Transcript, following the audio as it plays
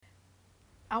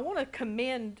I want to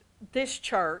commend this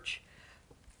church,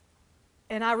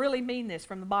 and I really mean this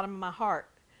from the bottom of my heart,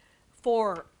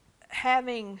 for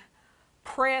having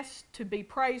pressed to be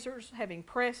praisers, having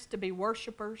pressed to be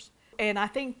worshipers. And I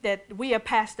think that we have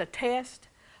passed a test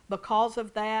because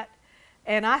of that.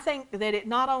 And I think that it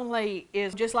not only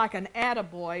is just like an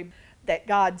attaboy that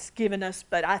God's given us,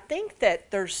 but I think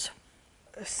that there's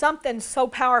something so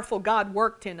powerful God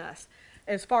worked in us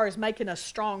as far as making us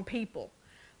strong people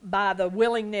by the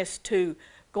willingness to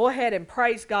go ahead and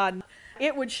praise God.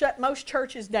 It would shut most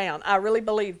churches down. I really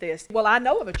believe this. Well, I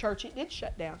know of a church it did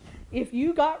shut down. If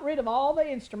you got rid of all the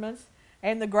instruments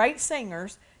and the great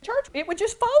singers, church, it would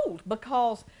just fold,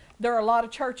 because there are a lot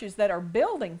of churches that are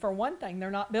building, for one thing,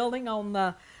 they're not building on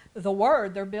the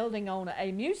word, they're building on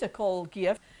a musical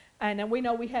gift. And then we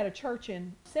know we had a church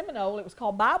in Seminole, it was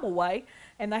called Bible Way,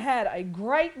 and they had a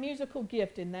great musical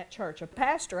gift in that church. A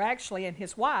pastor actually and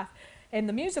his wife, and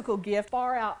the musical gift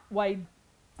far outweighed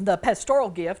the pastoral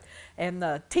gift and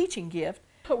the teaching gift.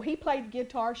 So he played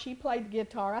guitar, she played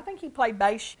guitar, I think he played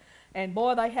bass, and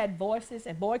boy, they had voices,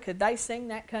 and boy, could they sing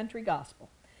that country gospel.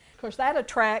 Of course, that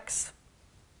attracts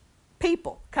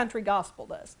people, country gospel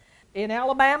does. In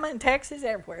Alabama and Texas,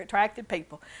 everywhere, it attracted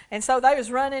people. And so they was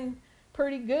running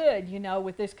pretty good, you know,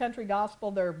 with this country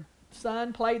gospel. Their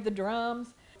son played the drums.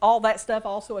 All that stuff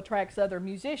also attracts other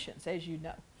musicians, as you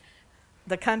know.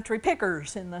 The country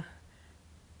pickers and the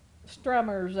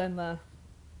strummers and the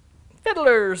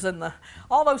fiddlers and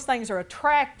all those things are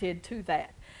attracted to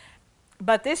that.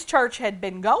 But this church had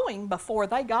been going before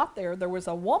they got there. There was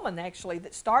a woman actually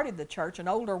that started the church, an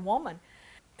older woman.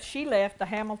 She left, the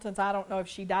Hamiltons, I don't know if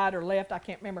she died or left, I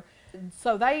can't remember.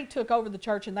 So they took over the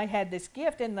church and they had this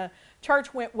gift, and the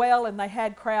church went well and they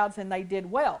had crowds and they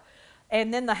did well.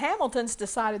 And then the Hamiltons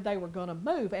decided they were going to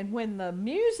move, and when the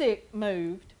music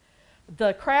moved,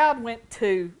 the crowd went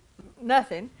to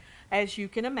nothing, as you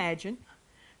can imagine.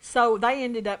 So they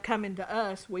ended up coming to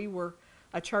us. We were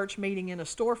a church meeting in a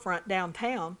storefront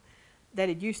downtown that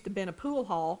had used to been a pool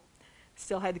hall.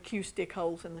 Still had the cue stick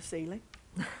holes in the ceiling.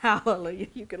 Hallelujah.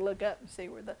 You could look up and see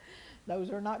where those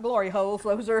are not glory holes,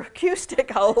 those are cue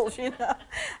stick holes, you know.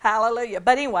 Hallelujah.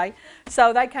 But anyway,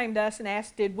 so they came to us and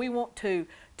asked, did we want to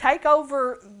take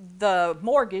over the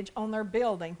mortgage on their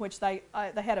building, which they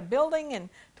had a building and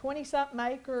 20-something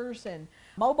acres and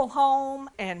mobile home,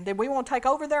 and did we want to take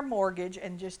over their mortgage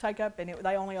and just take up, and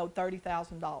they only owed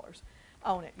 $30,000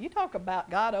 on it. You talk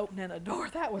about God opening a door.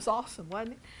 That was awesome,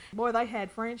 wasn't it? Boy, they had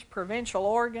French provincial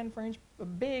organ, French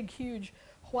big, huge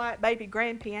white baby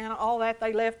grand piano, all that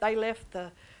they left. They left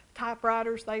the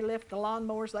typewriters, they left the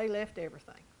lawnmowers, they left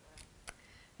everything.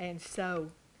 And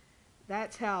so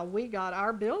that's how we got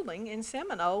our building in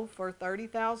Seminole for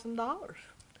 $30,000.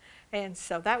 And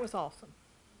so that was awesome.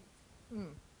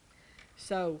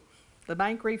 So the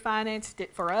bank refinanced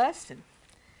it for us,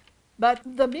 but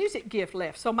the music gift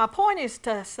left. So my point is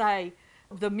to say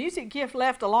the music gift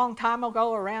left a long time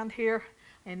ago around here,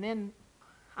 and then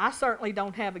I certainly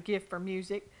don't have a gift for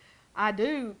music. I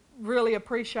do really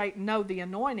appreciate and know the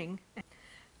anointing,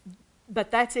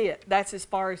 but that's it. That's as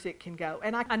far as it can go.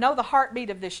 And I know the heartbeat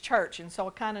of this church, and so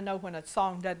I kind of know when a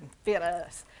song doesn't fit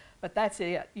us, but that's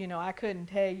it. You know, I couldn't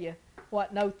tell you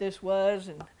what note this was,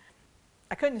 and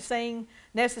I couldn't sing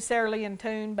necessarily in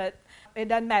tune, but it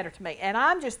doesn't matter to me. And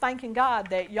I'm just thanking God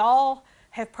that y'all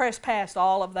have pressed past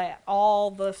all of that,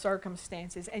 all the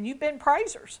circumstances, and you've been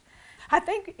praisers. I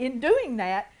think in doing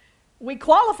that, we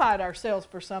qualified ourselves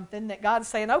for something that God's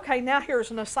saying, okay, now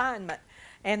here's an assignment.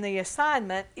 And the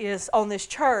assignment is on this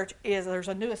church there's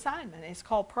a new assignment. It's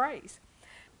called praise.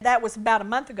 That was about a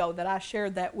month ago that I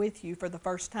shared that with you for the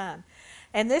first time.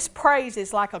 And this praise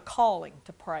is like a calling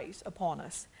to praise upon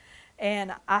us.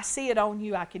 And I see it on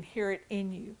you. I can hear it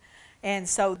in you. And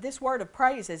so this word of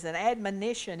praise is an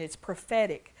admonition. It's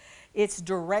prophetic. It's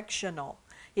directional.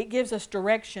 It gives us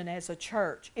direction as a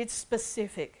church. It's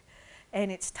specific.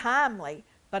 And it's timely.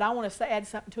 But I want to add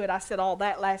something to it. I said all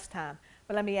that last time.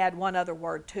 But let me add one other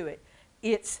word to it.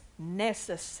 It's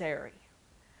necessary.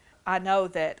 I know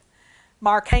that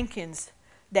Mark Hankins'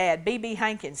 dad, B.B.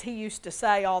 Hankins, he used to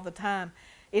say all the time,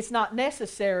 it's not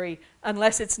necessary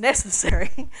unless it's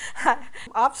necessary.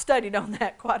 I've studied on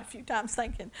that quite a few times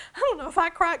thinking, I don't know if I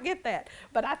quite get that.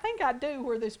 But I think I do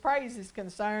where this praise is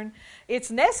concerned.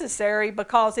 It's necessary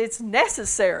because it's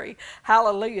necessary,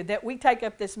 hallelujah, that we take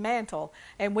up this mantle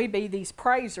and we be these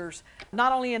praisers,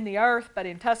 not only in the earth, but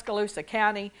in Tuscaloosa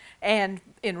County and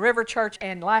in River Church,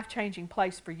 and life-changing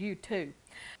place for you too.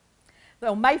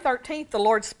 On May 13th, the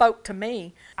Lord spoke to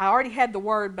me. I already had the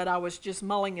word, but I was just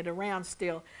mulling it around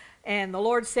still. And the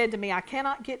Lord said to me, I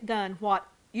cannot get done what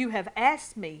you have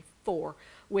asked me for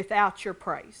without your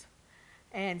praise.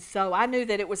 And so I knew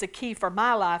that it was a key for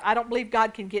my life. I don't believe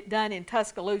God can get done in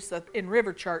Tuscaloosa in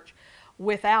River Church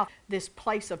without this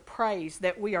place of praise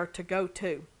that we are to go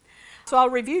to. So I'll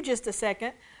review just a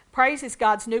second. Praise is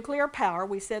God's nuclear power.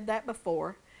 We said that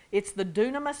before. It's the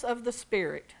dunamis of the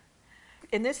Spirit.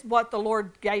 And this is what the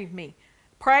Lord gave me.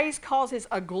 Praise causes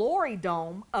a glory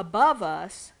dome above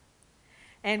us.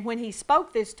 And when he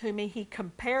spoke this to me, he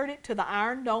compared it to the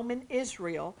Iron Dome in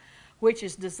Israel, which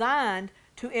is designed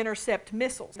to intercept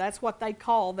missiles. That's what they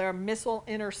call their missile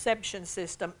interception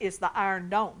system, is the Iron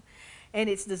Dome. And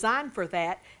it's designed for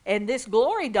that. And this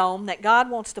glory dome that God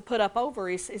wants to put up over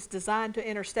is designed to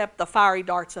intercept the fiery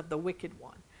darts of the wicked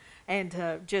one and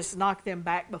to just knock them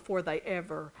back before they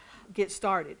ever get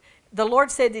started. The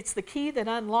Lord said it's the key that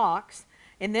unlocks.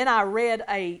 And then I read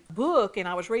a book, and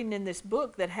I was reading in this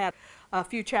book that had a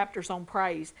few chapters on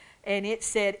praise, and it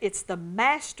said it's the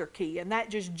master key, and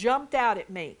that just jumped out at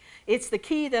me. It's the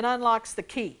key that unlocks the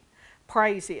key.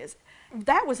 Praise is.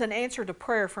 That was an answer to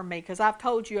prayer for me, because I've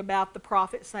told you about the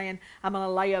prophet saying, I'm going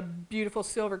to lay a beautiful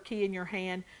silver key in your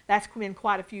hand. That's been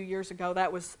quite a few years ago.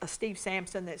 That was Steve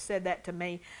Sampson that said that to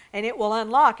me. And it will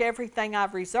unlock everything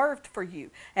I've reserved for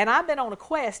you. And I've been on a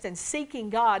quest and seeking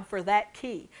God for that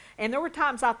key. And there were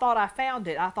times I thought I found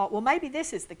it. I thought, well, maybe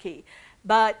this is the key.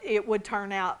 But it would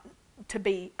turn out to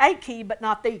be a key, but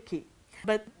not the key.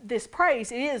 But this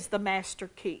praise is the master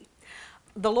key.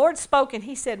 The Lord spoke and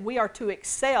he said we are to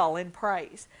excel in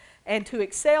praise. And to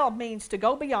excel means to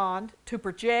go beyond, to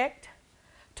project,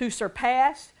 to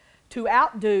surpass, to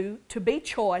outdo, to be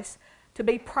choice, to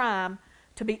be prime,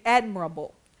 to be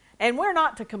admirable. And we're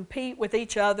not to compete with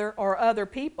each other or other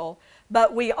people,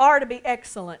 but we are to be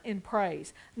excellent in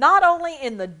praise. Not only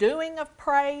in the doing of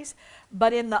praise,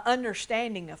 but in the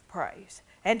understanding of praise.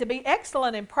 And to be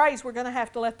excellent in praise, we're going to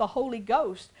have to let the Holy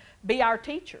Ghost be our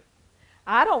teacher.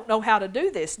 I don't know how to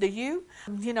do this, do you?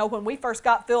 You know, when we first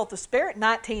got filled with the Spirit in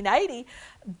 1980,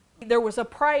 there was a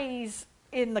praise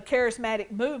in the charismatic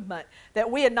movement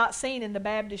that we had not seen in the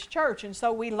Baptist church, and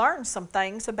so we learned some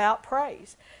things about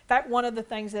praise. In fact, one of the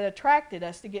things that attracted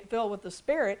us to get filled with the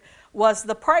Spirit was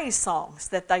the praise songs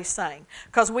that they sang,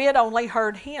 because we had only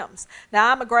heard hymns.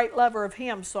 Now, I'm a great lover of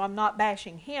hymns, so I'm not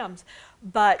bashing hymns,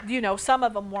 but, you know, some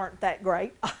of them weren't that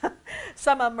great.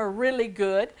 Some of them are really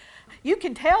good. You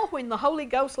can tell when the Holy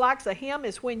Ghost likes a hymn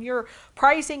is when you're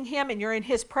praising him and you're in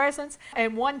his presence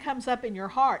and one comes up in your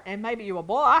heart. And maybe you, well,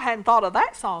 boy, I hadn't thought of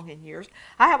that song in years.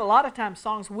 I have a lot of times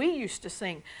songs we used to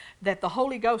sing that the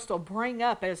Holy Ghost will bring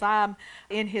up as I'm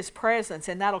in his presence,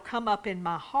 and that'll come up in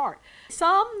my heart.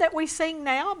 Some that we sing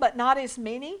now, but not as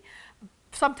many.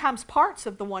 Sometimes parts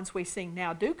of the ones we sing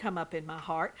now do come up in my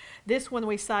heart. This one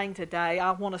we sang today,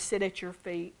 I Want to Sit at Your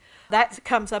Feet, that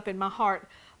comes up in my heart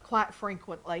quite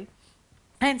frequently.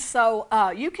 And so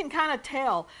you can kind of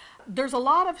tell. There's a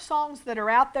lot of songs that are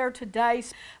out there today,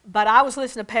 but I was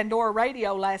listening to Pandora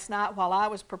Radio last night while I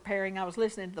was preparing. I was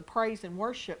listening to the Praise and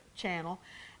Worship channel.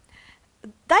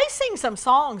 They sing some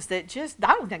songs that just,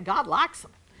 I don't think God likes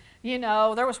them. You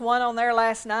know, there was one on there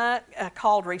last night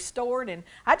called Restored, and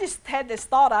I just had this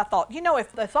thought. I thought, you know,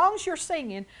 if the songs you're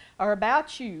singing are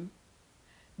about you,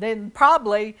 then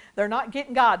probably they're not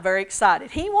getting God very excited.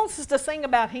 He wants us to sing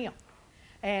about him.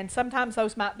 And sometimes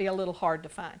those might be a little hard to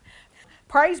find.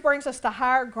 Praise brings us to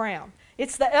higher ground.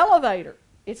 It's the elevator.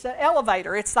 It's the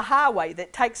elevator. It's the highway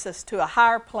that takes us to a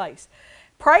higher place.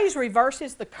 Praise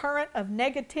reverses the current of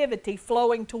negativity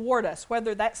flowing toward us,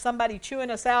 whether that's somebody chewing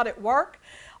us out at work,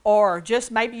 or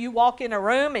just maybe you walk in a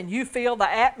room and you feel the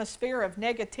atmosphere of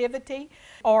negativity,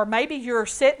 or maybe you're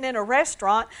sitting in a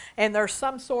restaurant and there's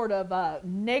some sort of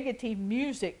negative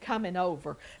music coming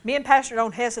over. Me and Pastor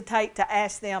don't hesitate to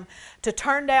ask them to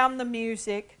turn down the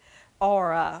music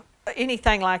or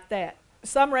anything like that.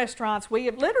 Some restaurants, we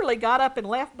have literally got up and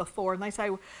left before, and they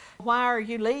say, why are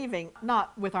you leaving?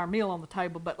 Not with our meal on the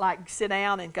table, but like sit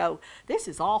down and go, this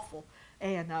is awful.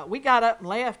 And we got up and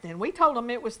left, and we told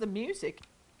them it was the music.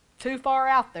 Too far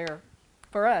out there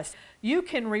for us. You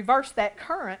can reverse that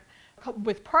current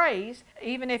with praise,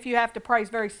 even if you have to praise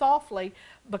very softly,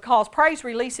 because praise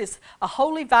releases a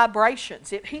holy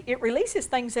vibrations. It releases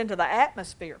things into the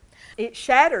atmosphere. It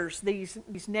shatters these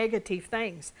negative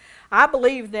things. I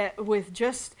believe that with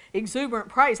just exuberant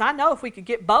praise, I know if we could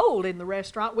get bold in the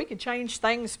restaurant, we could change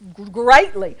things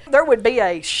greatly. There would be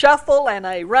a shuffle and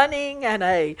a running and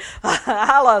a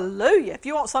hallelujah. If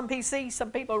you want some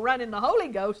people running the Holy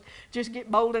Ghost, just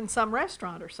get bold in some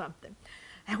restaurant or something.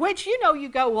 Which, you know, you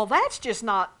go, well, that's just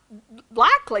not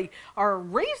likely or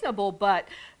reasonable, but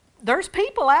There's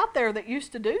people out there that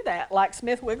used to do that, like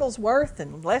Smith Wigglesworth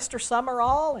and Lester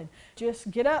Summerall, and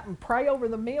just get up and pray over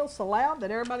the meal so loud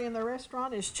that everybody in the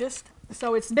restaurant is just...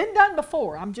 So it's been done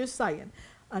before, I'm just saying.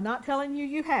 I'm not telling you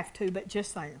you have to, but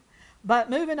just saying. But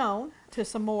moving on to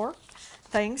some more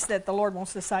things that the Lord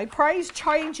wants to say. Praise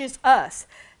changes us.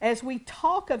 As we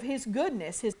talk of His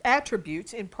goodness, His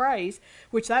attributes in praise,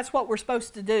 which that's what we're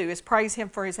supposed to do, is praise Him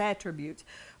for His attributes,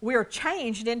 we are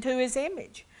changed into His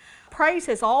image. Praise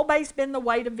has always been the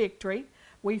way to victory.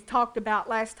 We talked about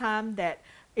last time that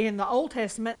in the Old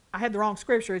Testament, I had the wrong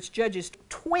scripture, it's Judges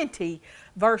 20,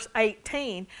 verse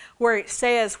 18, where it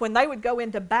says when they would go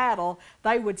into battle,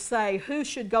 they would say, who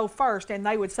should go first? And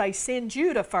they would say, send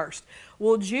Judah first.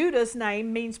 Well, Judah's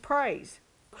name means praise.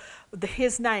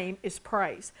 His name is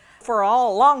praise. For a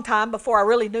long time before I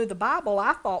really knew the Bible,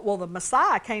 I thought, well, the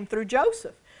Messiah came through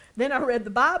Joseph. Then I read the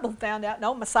Bible and found out,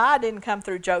 no, Messiah didn't come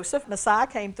through Joseph. Messiah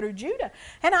came through Judah.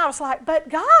 And I was like, but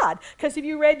God, because if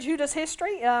you read Judah's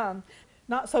history,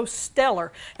 not so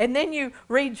stellar. And then you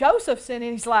read Joseph's and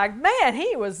he's like, man,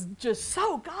 he was just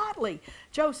so godly.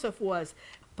 Joseph was.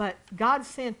 But God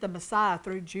sent the Messiah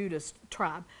through Judah's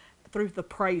tribe, through the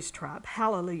praise tribe.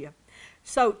 Hallelujah.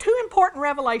 So 2 important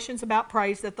revelations about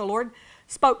praise that the Lord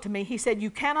spoke to me. He said, you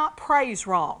cannot praise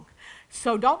wrong.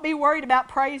 So don't be worried about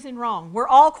praising wrong. We're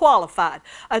all qualified.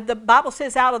 The Bible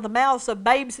says out of the mouths of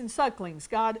babes and sucklings,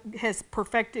 God has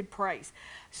perfected praise.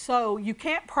 So you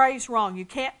can't praise wrong. You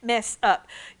can't mess up.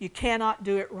 You cannot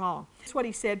do it wrong. That's what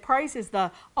he said. Praise is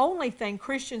the only thing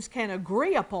Christians can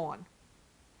agree upon.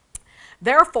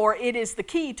 Therefore, it is the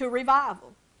key to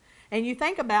revival. And you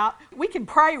think about, we can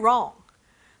pray wrong.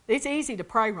 It's easy to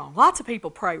pray wrong. Lots of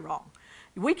people pray wrong.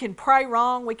 We can pray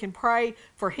wrong. We can pray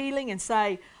for healing and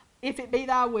say, if it be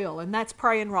thy will, and that's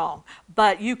praying wrong.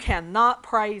 But you cannot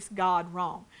praise God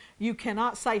wrong. You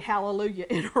cannot say hallelujah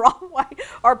in a wrong way,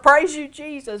 or praise you,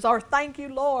 Jesus, or thank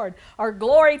you, Lord, or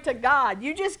glory to God.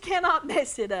 You just cannot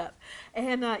mess it up.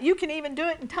 And you can even do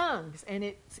it in tongues,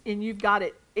 and you've got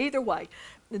it either way.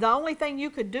 The only thing you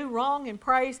could do wrong in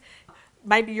praise,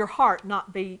 maybe your heart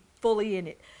not be fully in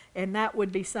it. And that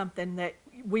would be something that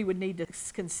we would need to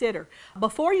consider.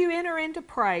 Before you enter into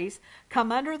praise,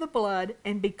 come under the blood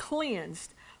and be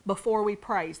cleansed before we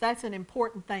praise. That's an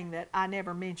important thing that I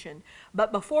never mentioned.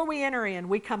 But before we enter in,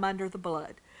 we come under the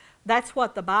blood. That's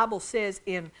what the Bible says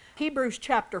in Hebrews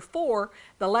chapter 4,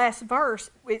 the last verse.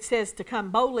 It says to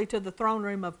come boldly to the throne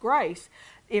room of grace.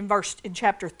 In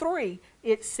chapter 3,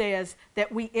 it says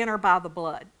that we enter by the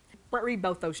blood. Read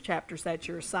both those chapters. That's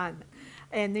your assignment.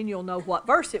 And then you'll know what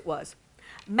verse it was.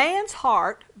 Man's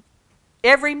heart,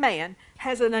 every man,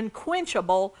 has an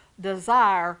unquenchable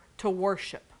desire to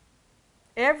worship.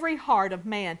 Every heart of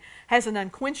man has an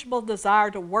unquenchable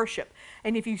desire to worship.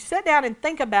 And if you sit down and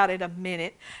think about it a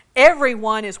minute,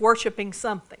 everyone is worshiping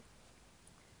something.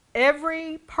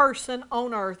 Every person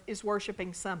on earth is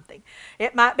worshiping something.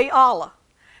 It might be Allah.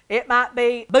 It might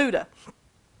be Buddha.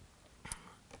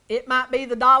 It might be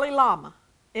the Dalai Lama.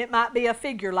 It might be a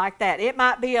figure like that. It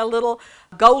might be a little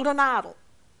golden idol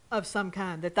of some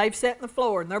kind that they've set in the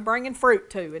floor and they're bringing fruit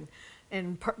to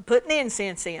and putting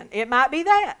incense in. It might be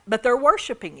that, but they're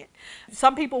worshiping it.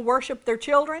 Some people worship their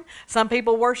children. Some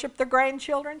people worship their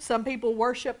grandchildren. Some people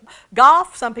worship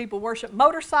golf. Some people worship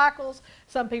motorcycles.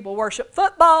 Some people worship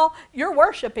football. You're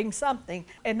worshiping something,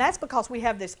 and that's because we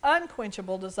have this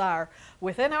unquenchable desire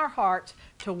within our hearts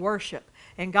to worship.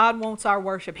 And God wants our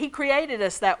worship. He created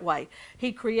us that way.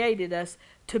 He created us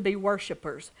to be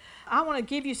worshipers. I want to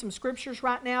give you some scriptures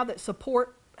right now that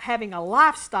support having a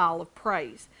lifestyle of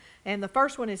praise. And the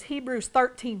first one is Hebrews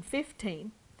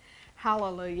 13:15.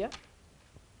 Hallelujah.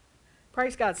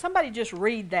 Praise God. Somebody just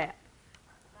read that.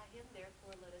 By him,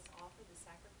 therefore, let us offer the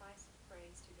sacrifice of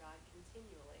praise to God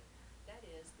continually. That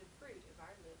is the fruit of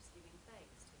our lips giving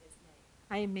thanks to his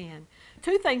name. Amen.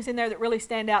 2 things in there that really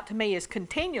stand out to me is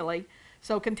continually.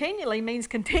 So continually means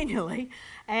continually,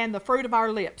 and the fruit of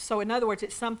our lips. So in other words,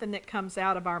 it's something that comes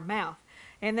out of our mouth.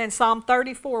 And then Psalm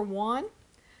 34:1,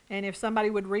 and if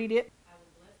somebody would read it. I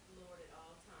will bless the Lord at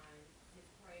all times. His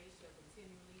praise shall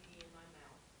continually be in my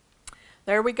mouth.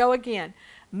 There we go again.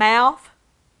 Mouth,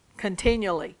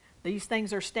 continually. These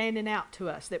things are standing out to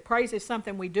us. That praise is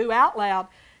something we do out loud,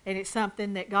 and it's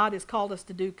something that God has called us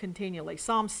to do continually.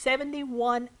 Psalm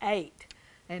 71:8.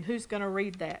 And who's going to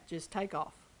read that? Just take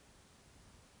off.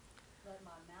 Let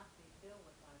my mouth be filled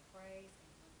with thy praise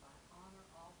and with thy honor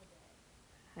all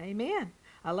the day. Amen.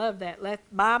 I love that. Let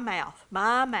my mouth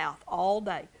all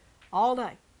day,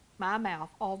 my mouth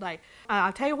all day.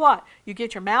 I'll tell you what, you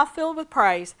get your mouth filled with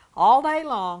praise all day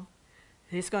long,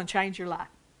 it's going to change your life.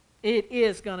 It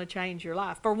is going to change your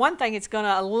life. For one thing, it's going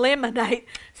to eliminate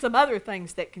some other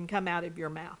things that can come out of your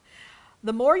mouth.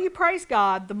 The more you praise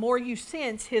God, the more you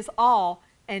sense His awe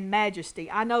and majesty.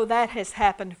 I know that has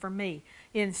happened for me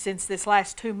since this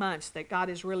last 2 months that God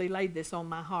has really laid this on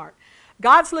my heart.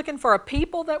 God's looking for a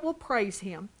people that will praise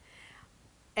Him,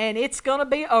 and it's going to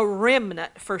be a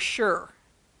remnant for sure.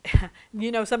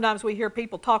 You know, sometimes we hear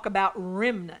people talk about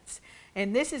remnants,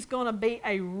 and this is going to be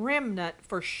a remnant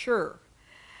for sure.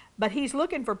 But He's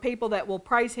looking for people that will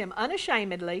praise Him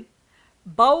unashamedly,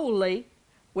 boldly,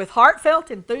 with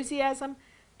heartfelt enthusiasm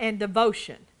and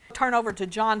devotion. Turn over to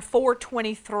John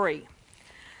 4:23.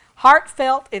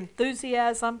 Heartfelt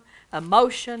enthusiasm,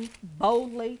 emotion,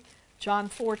 boldly. John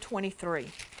 4:23.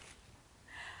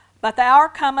 But the hour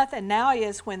cometh, and now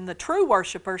is, when the true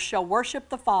worshipers shall worship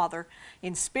the Father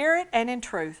in spirit and in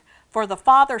truth, for the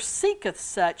Father seeketh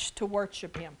such to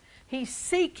worship Him. He's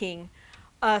seeking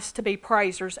us to be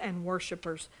praisers and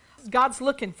worshipers. God's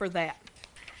looking for that.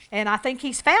 And I think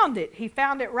He's found it. He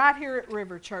found it right here at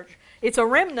River Church. It's a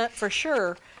remnant for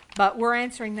sure, but we're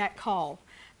answering that call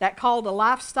to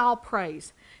lifestyle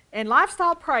praise. And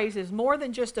lifestyle praise is more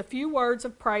than just a few words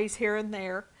of praise here and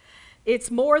there.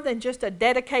 It's more than just a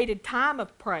dedicated time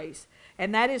of praise.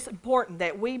 And that is important,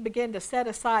 that we begin to set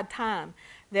aside time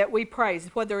that we praise,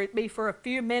 whether it be for a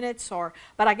few minutes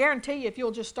but I guarantee you, if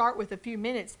you'll just start with a few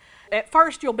minutes, at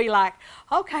first you'll be like,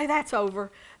 okay, that's over.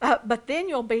 But then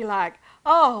you'll be like,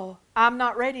 oh, I'm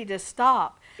not ready to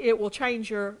stop. It will change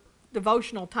your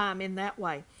devotional time in that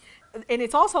way. And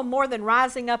it's also more than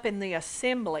rising up in the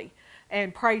assembly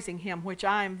and praising Him, which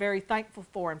I am very thankful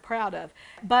for and proud of.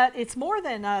 But it's more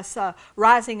than us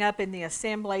rising up in the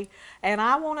assembly, and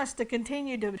I want us to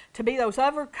continue to be those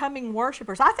overcoming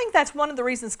worshipers. I think that's one of the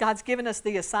reasons God's given us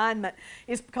the assignment,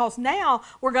 is because now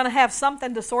we're going to have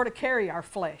something to sort of carry our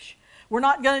flesh. We're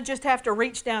not going to just have to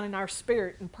reach down in our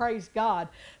spirit and praise God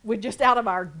with just out of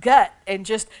our gut and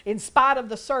just in spite of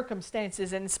the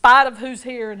circumstances and in spite of who's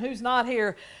here and who's not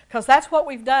here, because that's what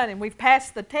we've done and we've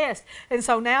passed the test. And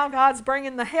so now God's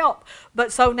bringing the help.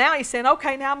 But so now He's saying,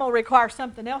 okay, now I'm going to require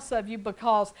something else of you,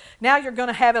 because now you're going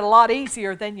to have it a lot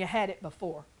easier than you had it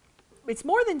before. It's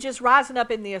more than just rising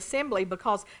up in the assembly,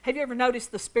 because have you ever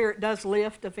noticed the spirit does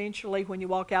lift eventually when you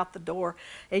walk out the door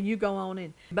and you go on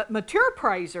in? But mature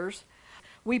praisers,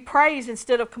 we praise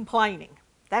instead of complaining.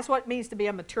 That's what it means to be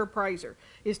a mature praiser,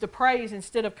 is to praise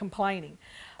instead of complaining.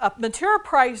 A mature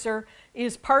praiser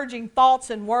is purging thoughts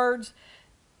and words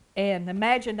and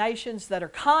imaginations that are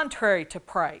contrary to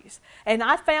praise. And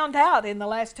I found out in the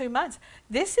last 2 months,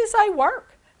 this is a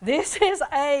work. This is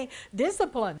a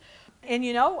discipline. And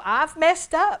you know, I've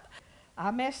messed up.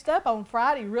 I messed up on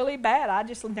Friday really bad. I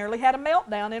just nearly had a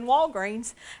meltdown in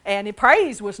Walgreens, and the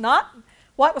praise was not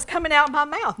what was coming out of my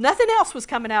mouth. Nothing else was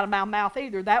coming out of my mouth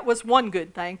either. That was one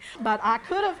good thing. But I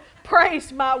could have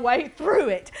praised my way through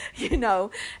it, you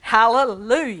know.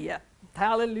 Hallelujah.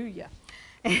 Hallelujah.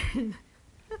 And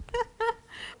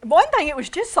one thing, it was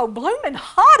just so blooming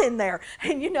hot in there.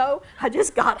 And, you know, I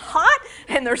just got hot,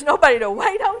 and there's nobody to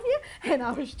wait on you. And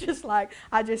I was just like,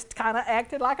 I just kind of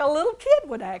acted like a little kid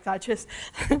would act. I just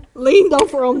leaned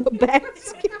over on the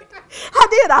basket. I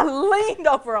did. I leaned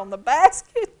over on the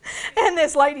basket. And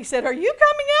this lady said, are you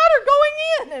coming out or going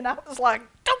in? And I was like,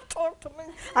 don't talk to me.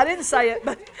 I didn't say it,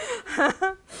 but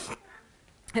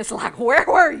it's like, where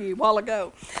were you a while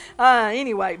ago?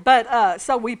 Anyway, but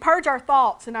so we purge our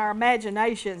thoughts and our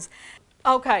imaginations.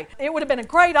 Okay, it would have been a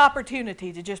great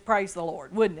opportunity to just praise the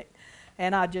Lord, wouldn't it?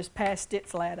 And I just passed it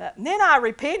flat up. And then I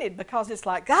repented, because it's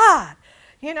like, God,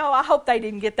 you know, I hope they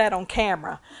didn't get that on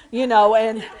camera, you know,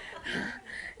 and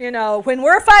you know, when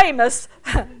we're famous,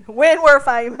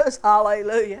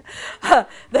 hallelujah,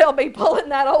 they'll be pulling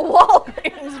that old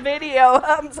Walgreens video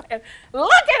up and saying,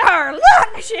 look at her,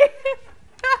 look, she...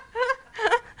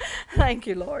 Thank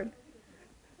you, Lord.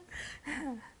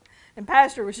 And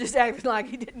Pastor was just acting like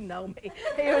he didn't know me.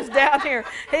 He was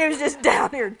just down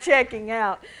here checking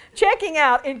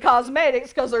out in cosmetics,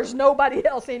 because there's nobody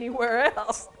else anywhere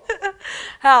else.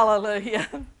 Hallelujah.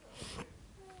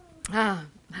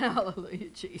 Hallelujah,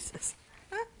 Jesus.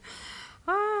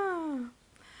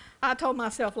 I told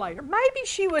myself later, maybe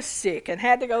she was sick and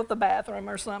had to go to the bathroom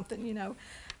or something, you know.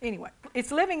 Anyway,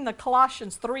 it's living the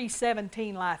Colossians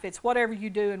 3:17 life. It's whatever you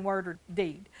do in word or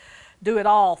deed, do it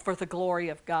all for the glory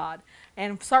of God.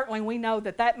 And certainly we know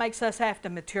that makes us have to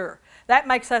mature. That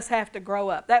makes us have to grow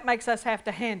up. That makes us have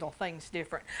to handle things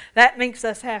different. That makes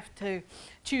us have to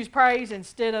choose praise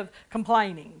instead of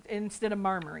complaining, instead of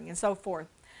murmuring, and so forth.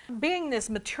 Being this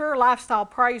mature lifestyle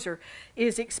praiser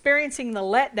is experiencing the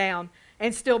letdown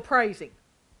and still praising.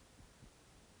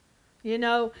 You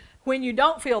know, when you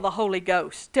don't feel the Holy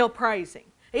Ghost, still praising.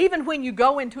 Even when you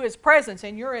go into His presence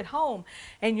and you're at home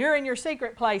and you're in your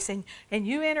secret place and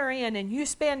you enter in and you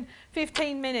spend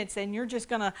 15 minutes and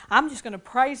I'm just going to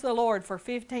praise the Lord for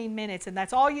 15 minutes, and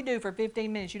that's all you do for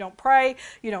 15 minutes. You don't pray,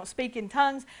 you don't speak in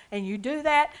tongues, and you do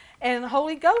that, and the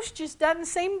Holy Ghost just doesn't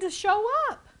seem to show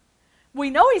up. We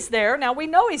know He's there. Now, we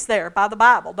know He's there by the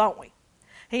Bible, don't we?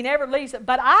 He never leaves it.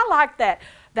 But I like that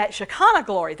Shekinah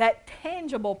glory, that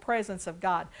tangible presence of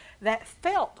God, that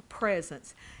felt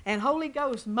presence. And Holy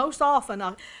Ghost, most often,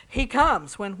 He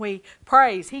comes when we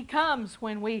praise. He comes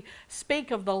when we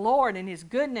speak of the Lord and His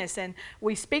goodness, and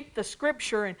we speak the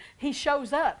Scripture, and He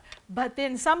shows up. But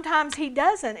then sometimes He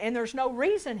doesn't, and there's no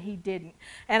reason He didn't.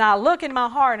 And I look in my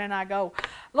heart and I go,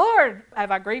 Lord,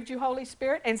 have I grieved you, Holy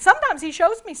Spirit? And sometimes He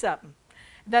shows me something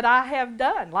that I have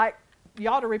done, like you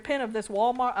ought to repent of this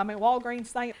Walgreens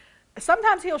thing.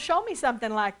 Sometimes He'll show me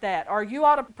something like that, or you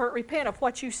ought to repent of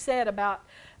what you said about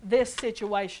this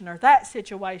situation or that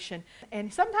situation.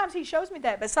 And sometimes He shows me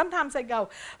that, but sometimes they go,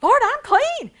 Lord, I'm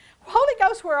clean. Holy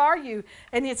Ghost, where are you?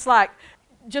 And it's like,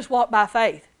 just walk by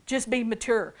faith. Just be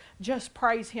mature. Just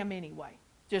praise Him anyway.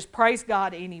 Just praise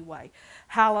God anyway.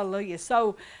 Hallelujah.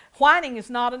 So whining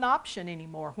is not an option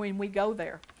anymore when we go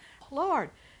there. Lord,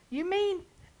 you mean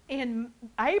in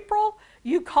April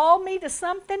you called me to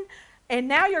something, and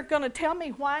now you're going to tell me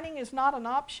whining is not an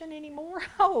option anymore?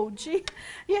 Oh, gee,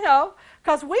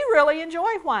 because we really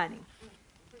enjoy whining,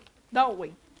 don't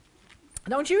we?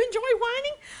 Don't you enjoy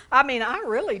whining? I mean, I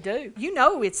really do. You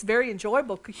know it's very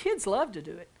enjoyable. Kids love to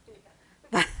do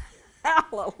it.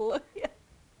 Hallelujah.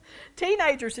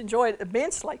 Teenagers enjoy it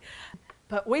immensely.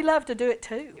 But we love to do it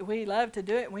too. We love to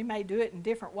do it. We may do it in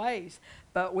different ways,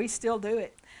 but we still do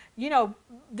it.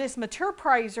 This mature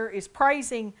praiser is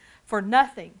praising for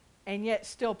nothing and yet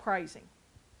still praising.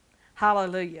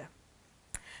 Hallelujah.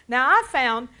 Now, I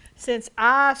found since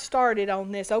I started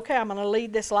on this, okay, I'm going to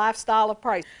lead this lifestyle of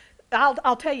praise.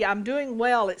 I'll tell you, I'm doing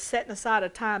well at setting aside a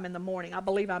time in the morning. I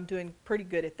believe I'm doing pretty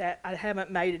good at that. I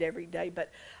haven't made it every day, but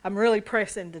I'm really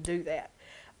pressing to do that.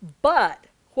 But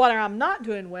what I'm not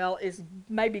doing well is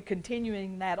maybe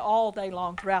continuing that all day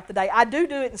long throughout the day. I do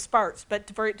it in spurts, but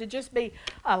for it to just be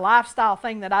a lifestyle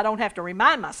thing that I don't have to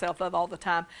remind myself of all the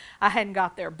time, I hadn't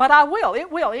got there. But I will. It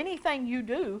will. Anything you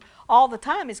do all the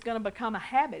time is going to become a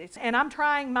habit. And I'm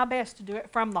trying my best to do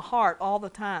it from the heart all the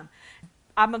time.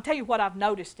 I'm going to tell you what I've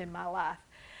noticed in my life.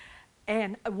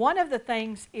 And one of the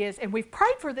things is, and we've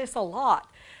prayed for this a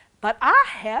lot, but I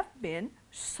have been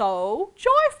so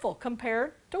joyful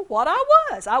compared to what I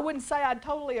was. I wouldn't say I'd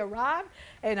totally arrived,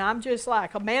 and I'm just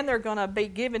like, oh man, they're going to be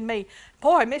giving me,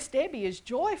 boy, Miss Debbie is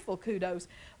joyful, kudos.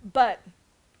 But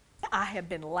I have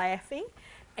been laughing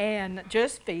and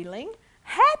just feeling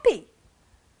happy.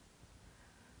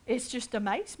 It's just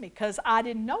amazed me because I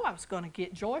didn't know I was going to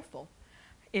get joyful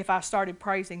if I started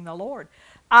praising the Lord.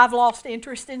 I've lost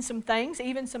interest in some things,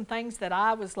 even some things that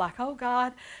I was like, oh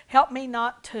God, help me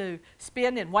not to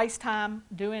spend and waste time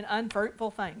doing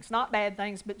unfruitful things. Not bad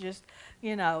things, but just,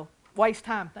 waste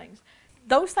time things.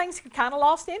 Those things kind of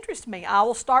lost interest in me. I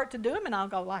will start to do them and I'll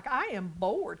go like, I am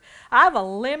bored. I've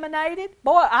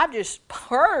I've just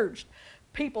purged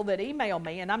people that email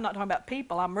me, and I'm not talking about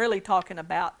people, I'm really talking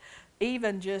about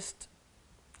even just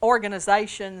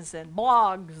organizations and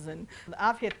blogs, and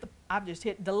I've just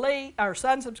hit delete or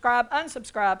unsubscribe,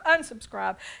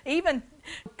 unsubscribe. Even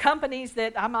companies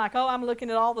that I'm like, oh, I'm looking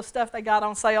at all the stuff they got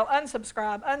on sale,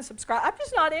 unsubscribe. I'm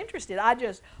just not interested. I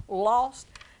just lost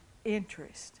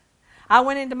interest. I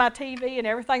went into my TV and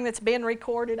everything that's been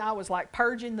recorded, I was like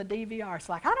purging the DVR. It's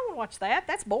like, I don't want to watch that.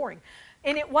 That's boring.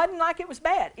 And it wasn't like it was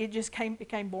bad. It just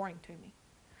became boring to me.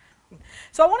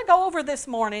 So I want to go over this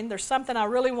morning. There's something I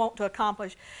really want to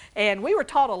accomplish. And we were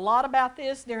taught a lot about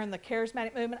this during the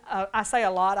charismatic movement. I say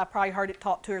a lot. I probably heard it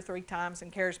taught 2 or 3 times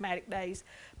in charismatic days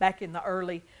back in the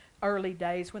early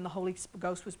days when the Holy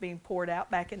Ghost was being poured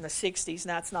out back in the 60s.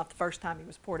 Now, it's not the first time He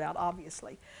was poured out,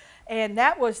 obviously. And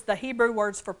that was the Hebrew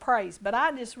words for praise. But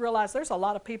I just realized there's a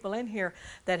lot of people in here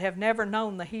that have never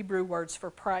known the Hebrew words for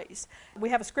praise.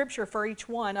 We have a scripture for each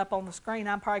one up on the screen.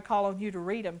 I'm probably calling you to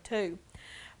read them too.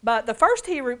 But the first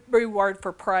Hebrew word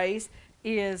for praise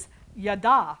is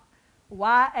yadah,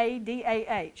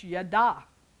 Y-A-D-A-H, yadah.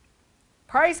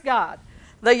 Praise God.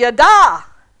 The yadah,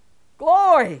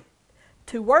 glory,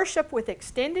 to worship with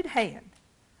extended hand.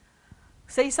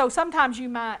 See, so sometimes you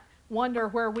might wonder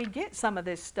where we get some of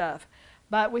this stuff.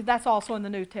 But that's also in the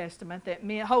New Testament, that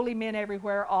holy men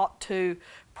everywhere ought to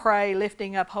pray,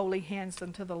 lifting up holy hands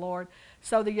unto the Lord.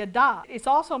 So the yadah, it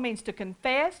also means to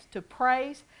confess, to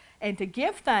praise, and to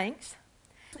give thanks.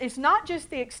 It's not just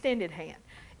the extended hand.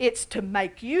 It's to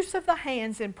make use of the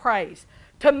hands in praise,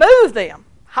 to move them.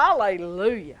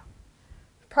 Hallelujah.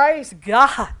 Praise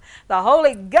God. The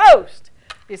Holy Ghost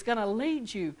is going to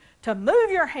lead you to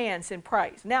move your hands in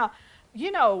praise. Now,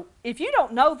 you know, if you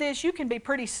don't know this, you can be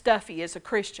pretty stuffy as a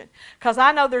Christian. Because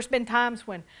I know there's been times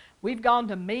when we've gone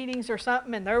to meetings or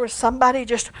something and there was somebody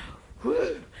just,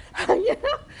 you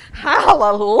know,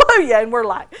 hallelujah. And we're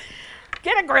like,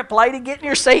 get a grip, lady, get in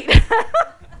your seat.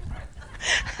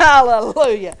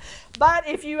 Hallelujah. But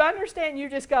if you understand, you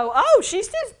just go, oh, she's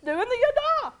just doing the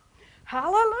yada.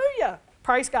 Hallelujah.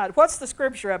 Praise God. What's the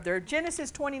scripture up there?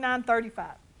 Genesis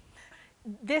 29:35.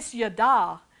 This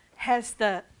yada has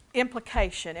the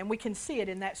implication, and we can see it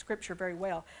in that scripture very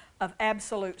well, of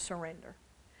absolute surrender.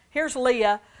 Here's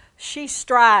Leah. She's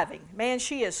striving. Man,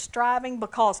 she is striving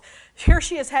because here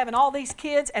she is having all these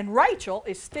kids, and Rachel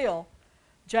is still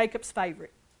Jacob's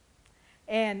favorite.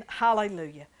 And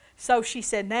hallelujah. So she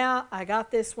said, now I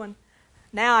got this one.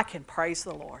 Now I can praise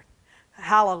the Lord.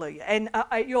 Hallelujah. And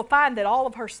you'll find that all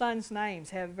of her sons'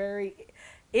 names have very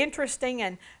interesting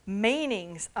and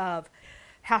meanings of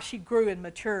how she grew and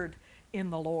matured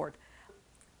in the Lord.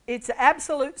 It's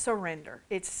absolute surrender.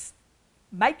 It's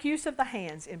make use of the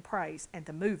hands in praise and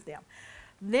to move them.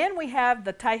 Then we have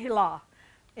the Tehillah,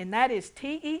 and that is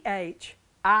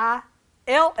Tehillah.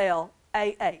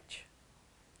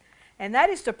 And that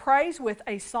is to praise with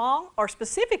a song or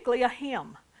specifically a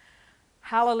hymn.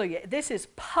 Hallelujah. This is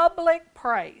public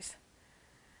praise.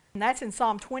 And that's in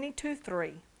Psalm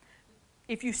 22:3.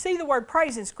 If you see the word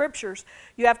praise in scriptures,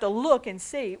 you have to look and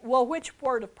see, well, which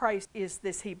word of praise is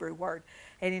this Hebrew word?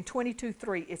 And in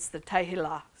 22:3, it's the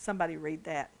Tehillah. Somebody read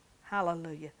that.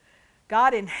 Hallelujah.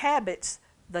 God inhabits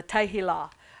the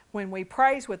Tehillah when we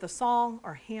praise with a song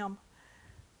or hymn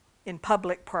in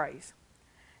public praise.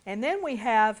 And then we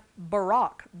have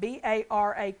Barak,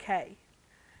 B-A-R-A-K.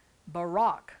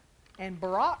 Barak. And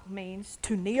Barak means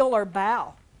to kneel or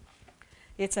bow.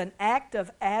 It's an act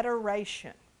of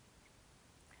adoration.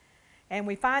 And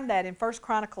we find that in 1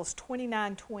 Chronicles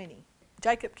 29:20.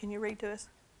 Jacob, can you read to us?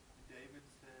 David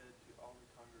said to all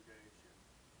the congregation,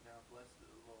 now bless the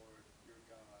Lord your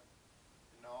God.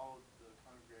 And all the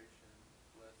congregation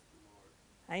blessed the Lord.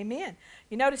 Amen.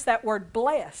 You notice that word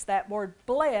bless. That word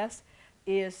bless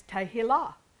is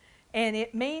Tehillah. And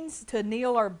it means to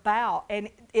kneel or bow. And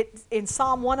it's in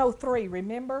Psalm 103,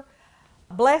 remember?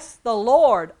 Bless the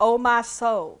Lord, O my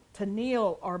soul, to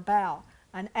kneel or bow.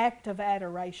 An act of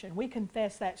adoration. We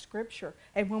confess that scripture.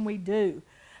 And when we do,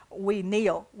 we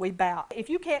kneel, we bow. If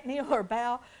you can't kneel or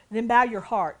bow, then bow your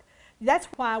heart. That's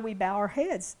why we bow our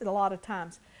heads a lot of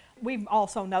times. We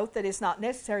also note that it's not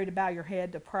necessary to bow your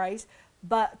head to praise,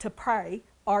 but to pray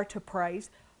or to praise.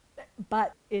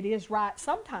 But it is right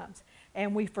sometimes.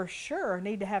 And we for sure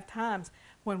need to have times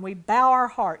when we bow our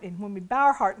heart. And when we bow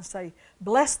our heart and say,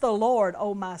 bless the Lord,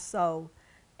 O my soul,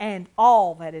 and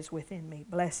all that is within me.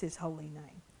 Bless his holy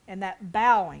name. And that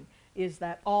bowing is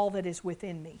that all that is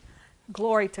within me.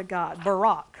 Glory to God.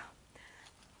 Barak.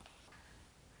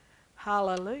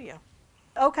 Hallelujah.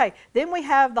 Okay, then we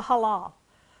have the halal.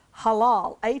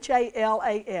 Halal,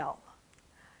 H-A-L-A-L.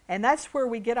 And that's where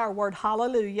we get our word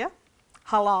hallelujah.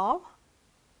 Halal.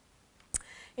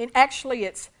 And actually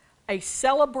it's a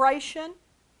celebration,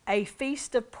 a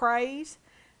feast of praise,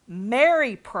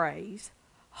 merry praise,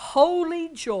 holy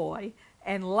joy,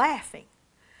 and laughing.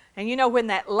 And you know, when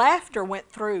that laughter went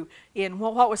through in,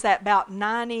 what was that, about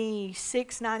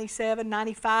 96, 97,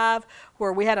 95,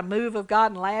 where we had a move of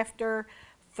God and laughter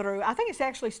through, I think it's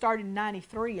actually started in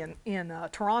 93 in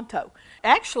Toronto.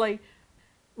 Actually,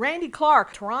 Randy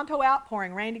Clark, Toronto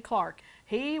Outpouring, Randy Clark,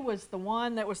 he was the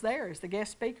one that was there as the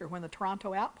guest speaker when the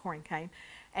Toronto Outpouring came.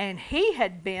 And he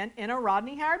had been in a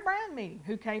Rodney Howard-Browne meeting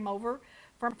who came over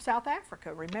from South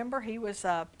Africa. Remember, he was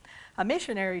a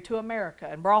missionary to America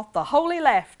and brought the holy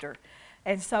laughter.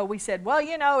 And so we said, well,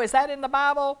 you know, is that in the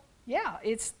Bible? Yeah,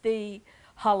 it's the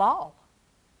halal.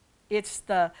 It's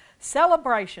the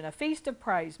celebration, a feast of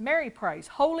praise, merry praise,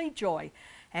 holy joy,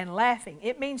 and laughing.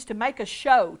 It means to make a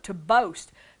show, to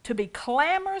boast, to be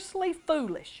clamorously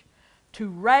foolish, to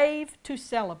rave, to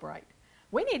celebrate.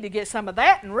 We need to get some of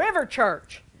that in River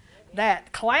Church.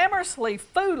 That clamorously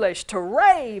foolish, to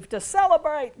rave, to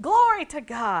celebrate. Glory to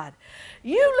God.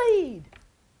 You lead.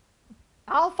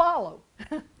 I'll follow.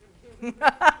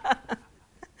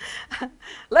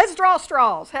 Let's draw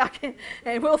straws.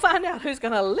 And we'll find out who's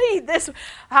going to lead this.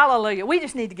 Hallelujah. We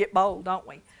just need to get bold, don't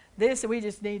we? We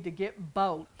just need to get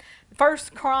bold. 1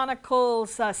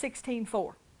 Chronicles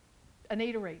 16:4.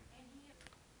 Anita, read.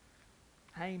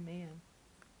 Amen.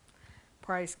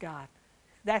 Praise God.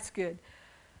 That's good.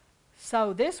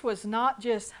 So this was not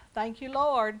just, thank you,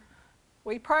 Lord.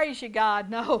 We praise you, God.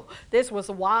 No, this was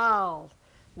a wild,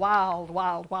 wild,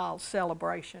 wild, wild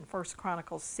celebration. 1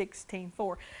 Chronicles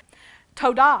 16:4.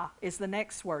 Todah is the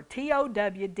next word.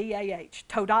 Towdah.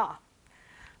 Todah.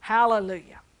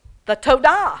 Hallelujah. The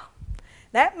Todah.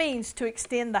 That means to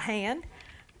extend the hand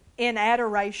in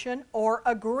adoration or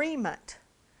agreement.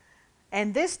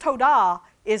 And this Todah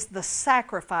is the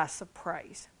sacrifice of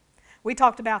praise. We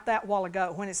talked about that a while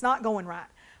ago, when it's not going right,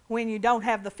 when you don't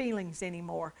have the feelings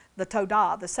anymore, the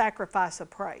Todah, the sacrifice of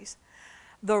praise.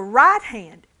 The right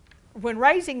hand, when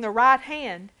raising the right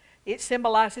hand, it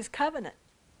symbolizes covenant.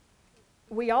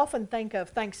 We often think of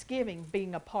thanksgiving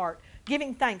being a part,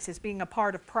 giving thanks as being a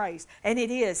part of praise, and it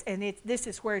is, and this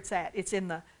is where it's at. It's in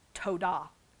the Todah,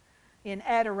 in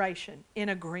adoration, in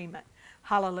agreement.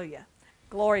 Hallelujah.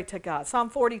 Glory to God. Psalm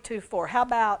 42:4. How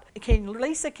about,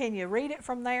 Lisa, can you read it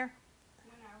from there?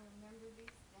 When I remember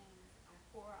these things, I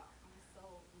pour out my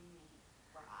soul in me,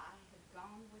 for I had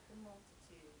gone with the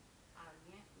multitude. I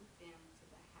went with them to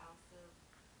the house of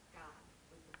God,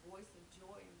 with the voice of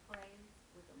joy and praise,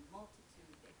 with a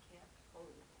multitude that kept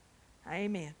holy.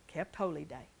 Amen. Kept holy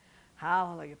day.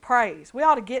 Hallelujah. Praise. We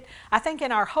ought to get, I think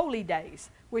in our holy days,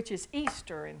 which is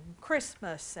Easter and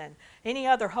Christmas and any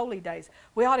other holy days,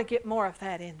 we ought to get more of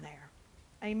that in there.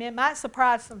 Amen. Might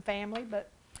surprise some family, but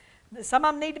some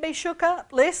of them need to be shook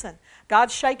up. Listen,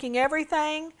 God's shaking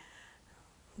everything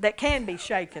that can be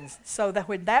shaken, so that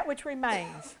with that which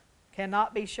remains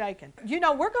cannot be shaken. You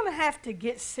know, we're going to have to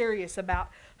get serious about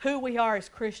who we are as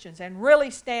Christians and really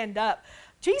stand up.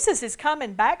 Jesus is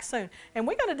coming back soon, and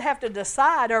we're going to have to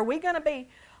decide, are we going to be,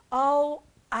 oh,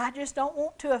 I just don't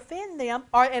want to offend them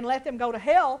and let them go to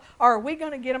hell, or are we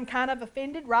going to get them kind of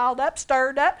offended, riled up,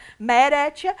 stirred up, mad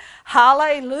at you?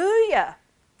 Hallelujah.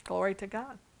 Glory to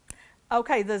God.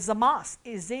 Okay, the Zamas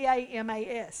is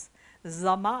Z-A-M-A-S.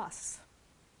 Zamas.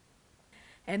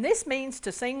 And this means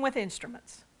to sing with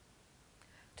instruments.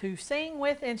 To sing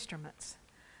with instruments.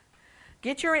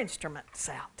 Get your instruments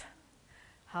out.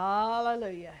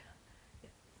 Hallelujah.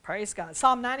 Praise God.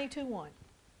 Psalm 92:1.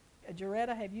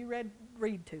 Jaretta, have you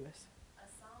read to us? A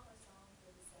psalm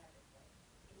for the Sabbath day.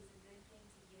 It is a good thing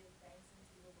to give thanks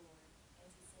unto the Lord,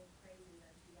 and to sing praises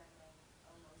unto thy name,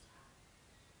 O Most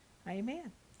High.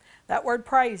 Amen. That word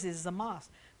praise is zamas,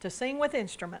 to sing with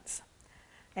instruments.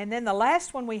 And then the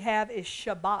last one we have is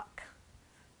shabak.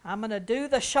 I'm going to do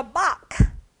the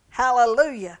shabak.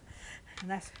 Hallelujah.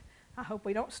 And that's, I hope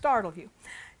we don't startle you.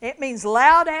 It means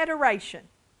loud adoration,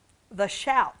 the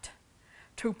shout,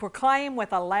 to proclaim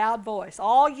with a loud voice.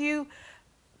 All you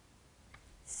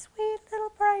sweet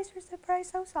little praisers that pray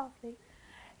so softly,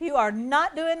 you are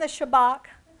not doing the shabak.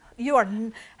 You are,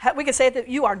 we can say that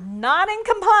you are not in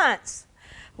compliance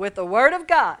with the Word of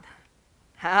God.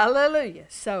 Hallelujah.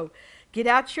 So get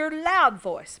out your loud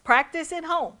voice. Practice at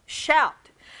home. Shout.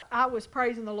 I was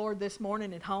praising the Lord this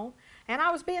morning at home, and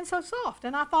I was being so soft.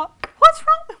 And I thought, what's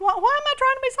wrong? Why am I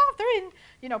trying to be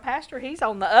soft? Pastor, he's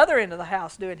on the other end of the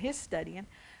house doing his studying.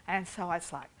 And so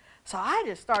it's like, so I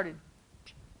just started,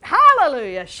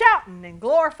 hallelujah, shouting and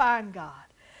glorifying God.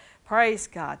 Praise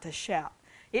God, to shout.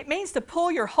 It means to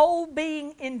pull your whole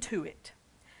being into it.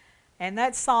 And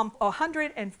that's Psalm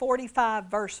 145,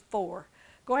 verse 4.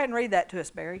 Go ahead and read that to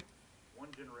us, Barry. One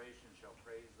generation shall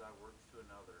praise thy works to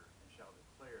another, and shall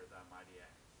declare thy mighty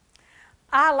acts.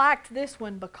 I liked this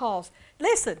one because,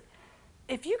 listen,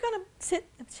 if you're going to sit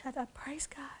and shut up, praise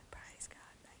God,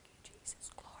 thank you, Jesus,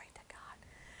 glory to God.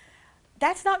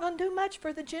 That's not going to do much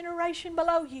for the generation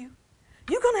below you.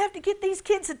 You're going to have to get these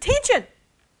kids' attention.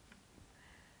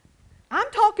 I'm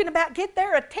talking about get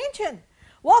their attention.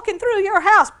 Walking through your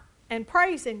house and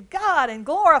praising God and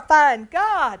glorifying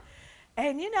God.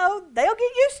 And they'll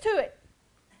get used to it.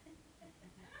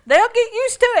 They'll get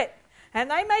used to it. And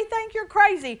they may think you're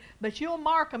crazy, but you'll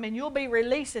mark them and you'll be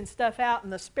releasing stuff out in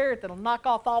the Spirit that'll knock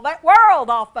off all that world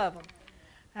off of them.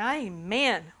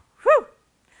 Amen. Whew.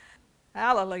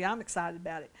 Hallelujah. I'm excited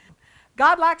about it.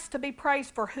 God likes to be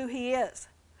praised for who He is,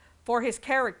 for His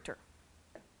character.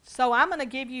 So I'm going to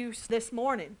give you this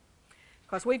morning,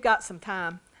 because we've got some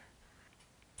time,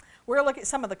 we're going to look at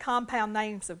some of the compound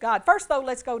names of God. First, though,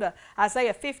 let's go to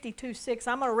Isaiah 52:6.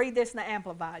 I'm going to read this in the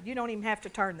Amplified. You don't even have to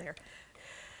turn there.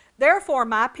 Therefore,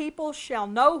 my people shall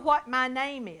know what my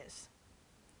name is,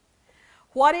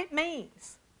 what it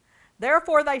means.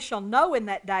 Therefore, they shall know in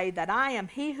that day that I am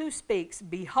He who speaks.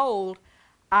 Behold,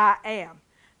 I am.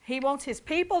 He wants His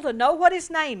people to know what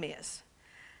His name is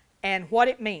and what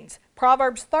it means.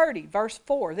 Proverbs 30, verse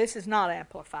 4. This is not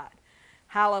amplified.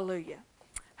 Hallelujah.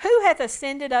 Who hath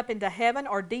ascended up into heaven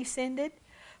or descended?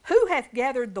 Who hath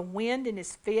gathered the wind in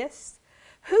his fists?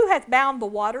 Who hath bound the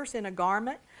waters in a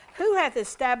garment? Who hath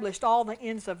established all the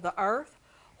ends of the earth?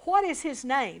 What is his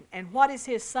name, and what is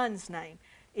his son's name,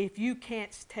 if you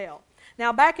can't tell?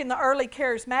 Now, back in the early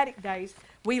charismatic days,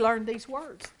 we learned these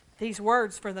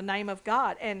words for the name of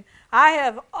God. And I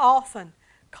have often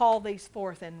called these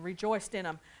forth and rejoiced in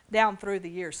them down through the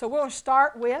years. So we'll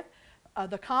start with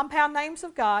the compound names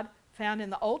of God found in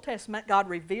the Old Testament. God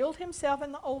revealed himself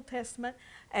in the Old Testament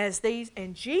as these,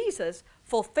 and Jesus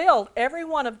fulfilled every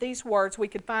one of these words. We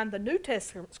could find the New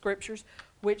Testament scriptures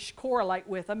which correlate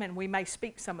with them, and we may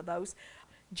speak some of those.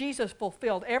 Jesus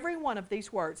fulfilled every one of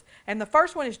these words. And the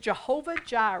first one is Jehovah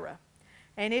Jireh,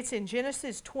 and it's in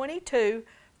Genesis 22,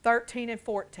 13 and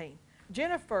 14.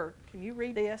 Jennifer, can you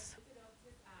read this? Lifted up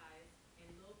his eyes and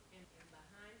looked, and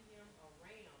behind him a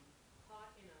ram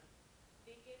caught in a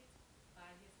thicket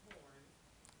by his horns.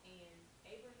 And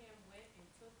Abraham went and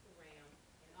took the ram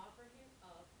and offered him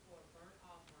up for a burnt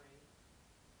offering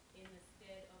in the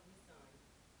stead of his son.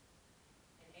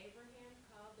 And Abraham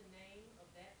called the name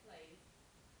of that place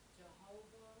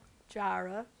Jehovah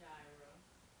Jireh. Jireh,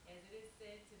 as it is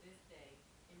said to this day,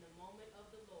 in the moment of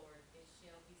the Lord it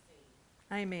shall be seen.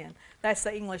 Amen. That's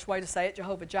the English way to say it,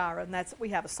 Jehovah Jireh, and we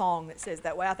have a song that says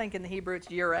that way. I think in the Hebrew it's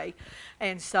Yireh,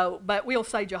 and so, but we'll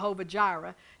say Jehovah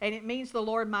Jireh, and it means the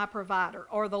Lord my provider,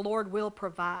 or the Lord will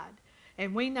provide.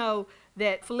 And we know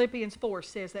that Philippians 4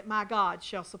 says that my God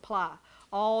shall supply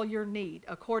all your need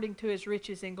according to his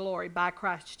riches in glory by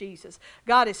Christ Jesus.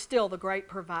 God is still the great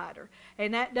provider.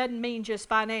 And that doesn't mean just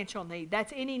financial need.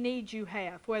 That's any need you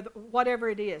have, whatever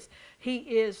it is. He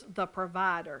is the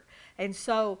provider. And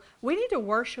so we need to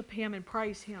worship him and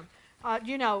praise him,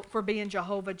 for being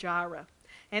Jehovah Jireh.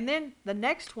 And then the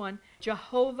next one,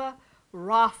 Jehovah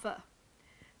Rapha.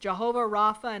 Jehovah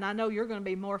Rapha, and I know you're going to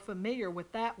be more familiar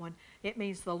with that one. It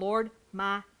means the Lord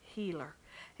my healer.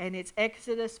 And it's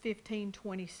Exodus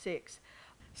 15:26.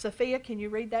 Sophia, can you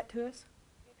read that to us?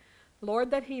 Lord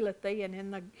that healeth thee, and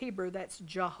in the Hebrew that's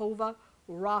Jehovah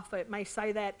Rapha. It may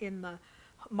say that in the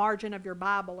margin of your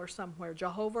Bible or somewhere.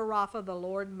 Jehovah Rapha, the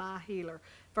Lord my healer.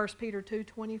 1 Peter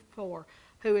 2:24,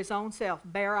 who his own self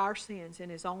bare our sins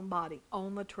in his own body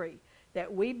on the tree,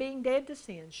 that we being dead to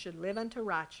sins should live unto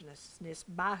righteousness,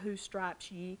 by whose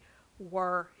stripes ye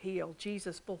were healed.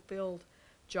 Jesus fulfilled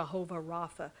Jehovah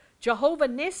Rapha. Jehovah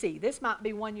Nissi, this might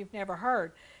be one you've never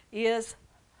heard, is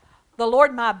the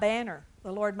Lord my banner.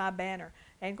 The Lord my banner.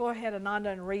 And go ahead, Ananda,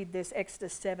 and read this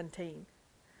Exodus 17.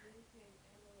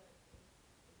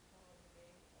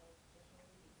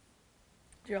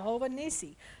 Jehovah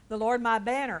Nissi, the Lord my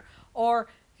banner. Or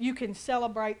you can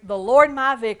celebrate the Lord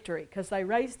my victory, because they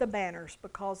raised the banners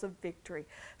because of victory.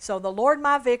 So the Lord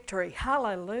my victory,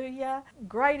 hallelujah.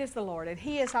 Great is the Lord, and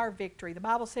he is our victory. The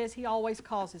Bible says he always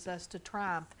causes us to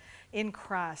triumph in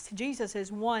Christ. Jesus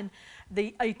has won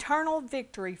the eternal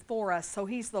victory for us. So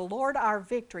he's the Lord our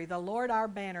victory, the Lord our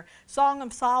banner. Song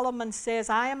of Solomon says,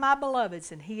 I am my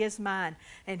beloved's and he is mine,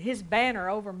 and his banner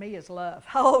over me is love.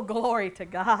 Oh, glory to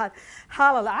God.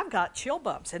 Hallelujah. I've got chill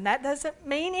bumps, and that doesn't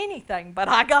mean anything, but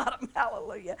I got them.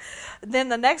 Hallelujah. Then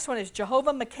the next one is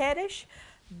Jehovah Mekadesh,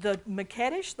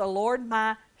 the Lord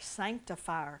my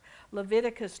sanctifier.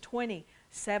 Leviticus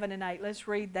 20:7 and 8. Let's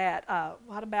read that.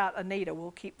 What about Anita?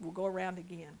 We'll go around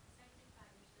again.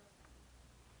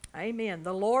 Amen.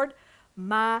 The Lord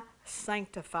my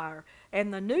sanctifier.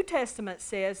 And the New Testament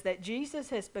says that Jesus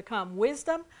has become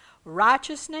wisdom,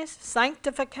 righteousness,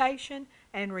 sanctification,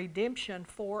 and redemption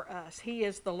for us. He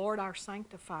is the Lord our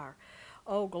sanctifier.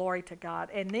 Oh, glory to God.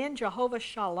 And then Jehovah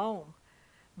Shalom,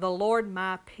 the Lord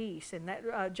my peace. And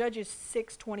that Judges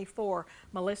 6:24.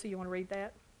 Melissa, you want to read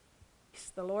that?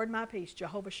 The Lord my peace,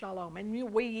 Jehovah Shalom.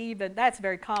 And that's a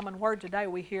very common word today.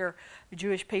 We hear the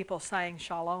Jewish people saying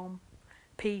shalom,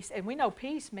 peace. And we know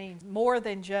peace means more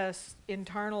than just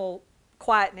internal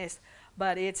quietness,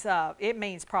 but it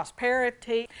means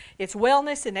prosperity. It's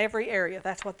wellness in every area.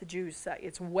 That's what the Jews say.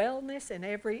 It's wellness in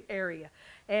every area.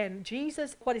 And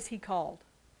Jesus, what is he called?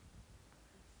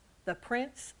 The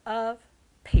Prince of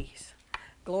Peace.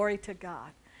 Glory to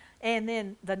God. And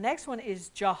then the next one is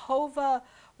Jehovah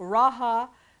Raha.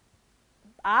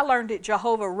 I learned it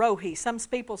Jehovah Rohi. Some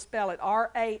people spell it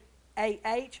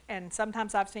R-A-A-H, and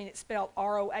sometimes I've seen it spelled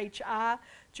R-O-H-I.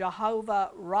 Jehovah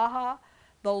Raha,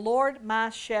 the Lord my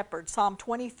shepherd. Psalm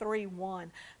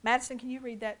 23:1. Madison, can you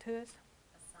read that to us?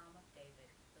 A psalm of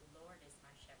David. The Lord is my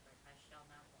shepherd, I shall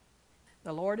not want.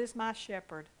 The Lord is my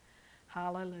shepherd.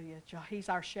 Hallelujah. He's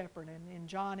our shepherd. And in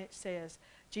John it says,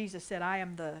 Jesus said, I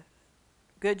am the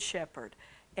good shepherd.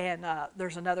 And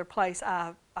there's another place,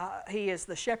 he is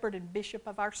the shepherd and bishop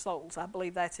of our souls. I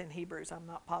believe that's in Hebrews. I'm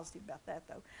not positive about that,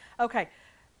 though. Okay,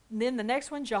 and then the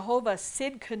next one, Jehovah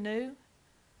Sidkenu,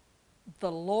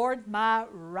 the Lord my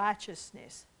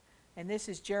righteousness. And this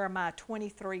is Jeremiah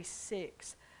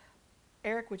 23:6.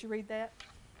 Eric, would you read that?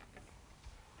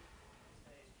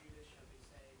 Days Judah shall be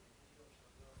saved, and Israel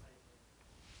shall dwell safely.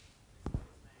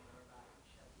 His name whereby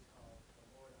shall be called the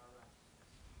Lord our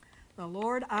righteousness. The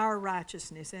Lord our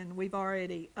righteousness. And we've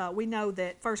already, we know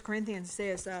that 1 Corinthians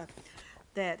says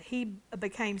that he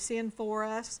became sin for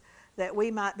us, that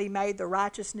we might be made the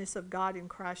righteousness of God in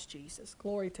Christ Jesus.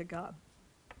 Glory to God.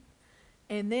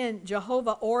 And then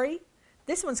Jehovah Ori.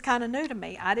 This one's kind of new to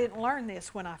me. I didn't learn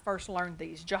this when I first learned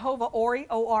these. Jehovah Ori,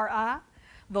 O-R-I,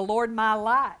 the Lord my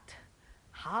light.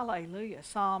 Hallelujah.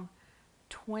 Psalm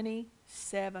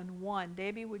 27:1.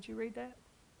 Debbie, would you read that?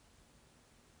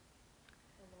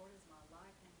 The Lord is my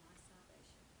light and my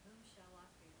salvation. Whom shall I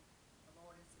fear? The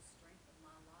Lord is the strength of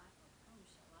my life. Of whom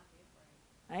shall I be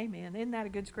afraid? Amen. Isn't that a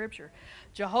good scripture?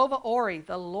 Jehovah Ori,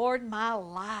 the Lord my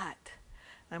light.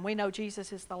 And we know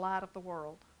Jesus is the light of the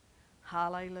world.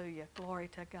 Hallelujah. Glory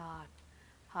to God.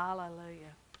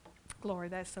 Hallelujah. Glory,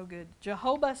 that's so good.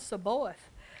 Jehovah Sabaoth.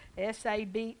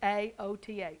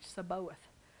 S-A-B-A-O-T-H. Sabaoth.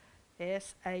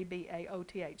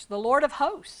 S-A-B-A-O-T-H. The Lord of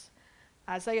hosts.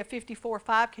 Isaiah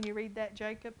 54:5. Can you read that,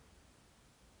 Jacob?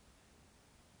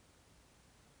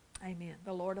 Amen.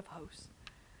 The Lord of hosts.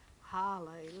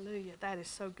 Hallelujah. That is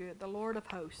so good. The Lord of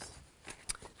hosts.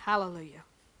 Hallelujah.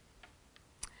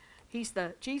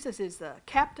 Jesus is the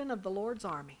captain of the Lord's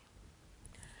army.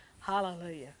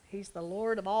 Hallelujah. He's the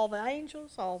Lord of all the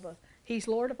angels, He's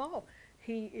Lord of all.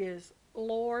 He is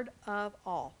Lord of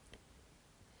all.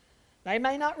 They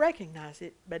may not recognize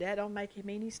it, but that don't make it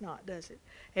mean He's not, does it?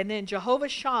 And then Jehovah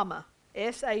Shammah,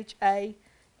 S-H-A-M-M-A-H,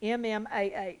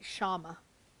 Shammah.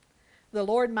 The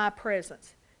Lord my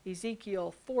presence.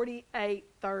 Ezekiel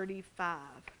 48:35.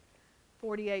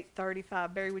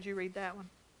 48:35. Barry, would you read that one?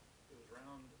 It was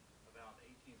round about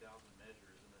 18,000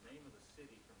 measures, and the name of the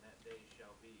city from that day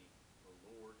shall be, the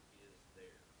Lord is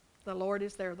there. The Lord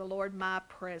is there. The Lord my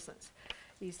presence.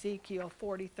 Ezekiel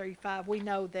 43:5. We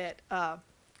know that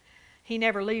He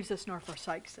never leaves us nor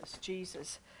forsakes us.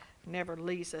 Jesus never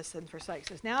leaves us and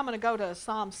forsakes us. Now I'm going to go to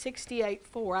Psalm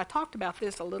 68:4. I talked about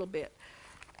this a little bit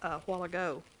a while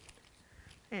ago.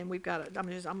 And we've got I'm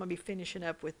going to be finishing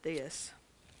up with this.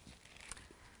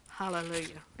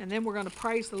 Hallelujah. And then we're going to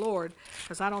praise the Lord,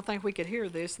 because I don't think we could hear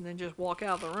this and then just walk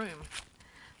out of the room.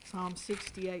 Psalm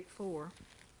 68:4.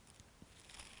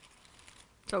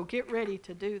 So get ready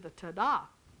to do the ta-da.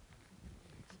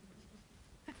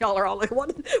 Y'all are all like,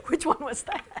 which one was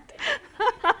that?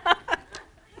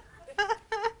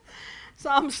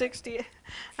 Psalm 60.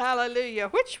 Hallelujah.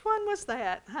 Which one was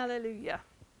that? Hallelujah.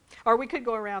 Or we could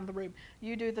go around the room.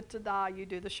 You do the ta-da, you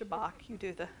do the shabach, you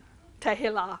do the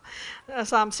tehillah.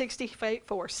 Psalm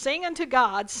 68:4. Sing unto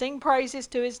God, sing praises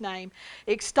to His name.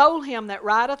 Extol Him that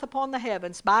rideth upon the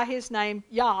heavens by His name,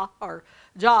 Yah, or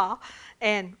Jah,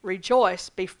 and rejoice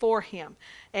before Him.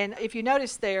 And if you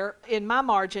notice there, in my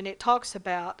margin, it talks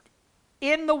about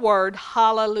in the word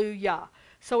hallelujah.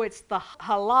 So it's the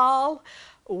halal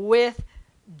with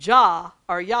Jah,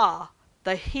 or Yah,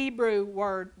 the Hebrew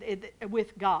word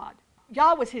with God.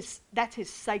 Yah that's His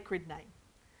sacred name.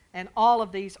 And all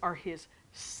of these are His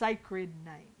sacred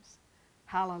names.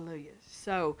 Hallelujah.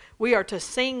 So we are to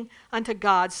sing unto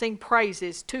God, sing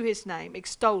praises to His name,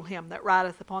 extol Him that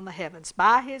rideth upon the heavens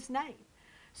by His name.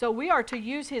 So we are to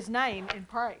use His name in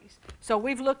praise. So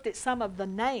we've looked at some of the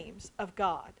names of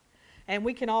God. And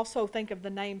we can also think of the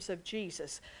names of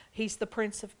Jesus. He's the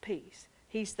Prince of Peace.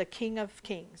 He's the King of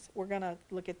Kings. We're going to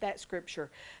look at that scripture.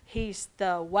 He's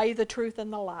the way, the truth,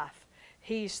 and the life.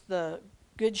 He's the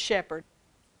Good Shepherd.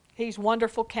 He's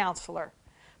Wonderful Counselor,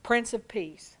 Prince of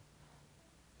Peace.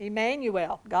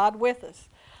 Emmanuel, God with us.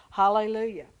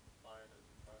 Hallelujah.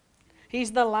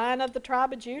 He's the Lion of the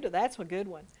tribe of Judah. That's a good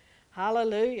one.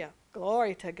 Hallelujah.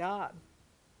 Glory to God.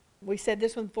 We said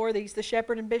this one before. He's the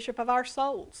shepherd and bishop of our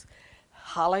souls.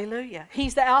 Hallelujah.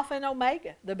 He's the Alpha and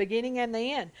Omega, the beginning and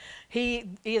the end. He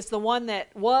is the one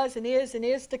that was and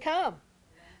is to come.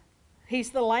 He's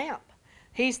the lamp.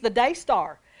 He's the day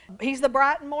star. He's the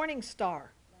bright and morning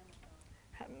star.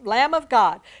 Lamb of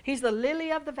God. He's the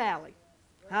lily of the valley.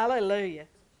 Hallelujah.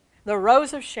 The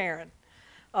rose of Sharon.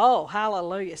 Oh,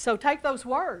 hallelujah. So take those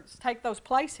words, take those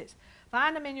places.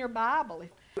 Find them in your Bible.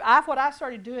 What I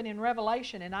started doing in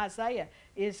Revelation and Isaiah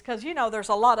is, because there's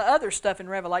a lot of other stuff in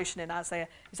Revelation and Isaiah,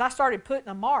 is I started putting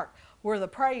a mark where the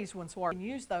praise ones were and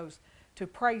use those to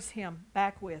praise Him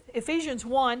back with. Ephesians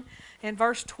 1 and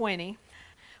verse 20.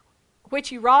 which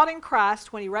he wrought in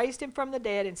Christ when he raised him from the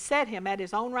dead and set him at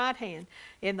his own right hand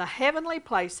in the heavenly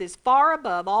places, far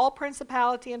above all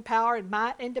principality and power and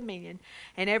might and dominion,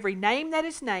 and every name that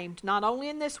is named, not only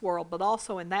in this world, but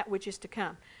also in that which is to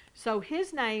come. So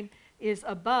his name is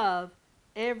above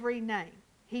every name.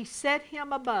 He set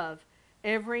him above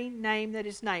every name that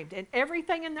is named. And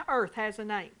everything in the earth has a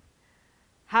name.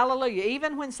 Hallelujah.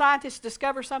 Even when scientists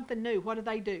discover something new, what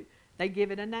do? They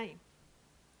give it a name.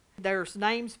 There's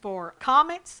names for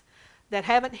comets that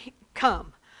haven't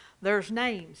come. There's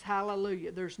names,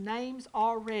 hallelujah. There's names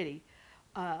already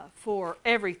for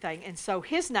everything. And so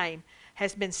his name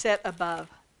has been set above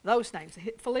those names.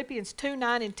 Philippians 2,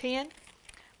 9 and 10.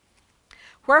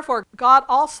 Wherefore God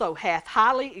also hath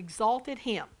highly exalted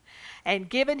him, and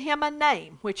given him a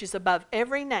name which is above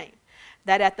every name,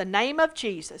 that at the name of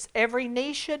Jesus every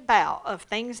knee should bow, of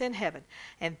things in heaven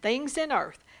and things in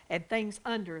earth and things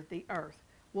under the earth.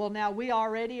 Well, now we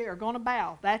already are going to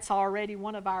bow. That's already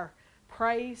one of our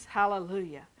praise.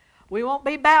 Hallelujah. We won't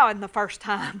be bowing the first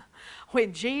time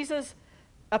when Jesus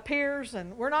appears,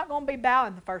 and we're not going to be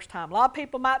bowing the first time. A lot of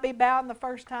people might be bowing the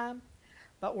first time,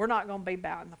 but we're not going to be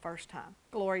bowing the first time.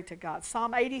 Glory to God.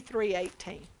 Psalm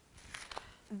 83:18.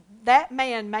 That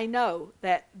man may know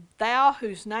that thou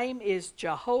whose name is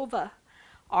Jehovah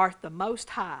art the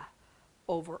most high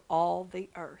over all the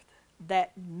earth.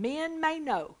 That men may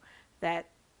know that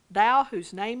thou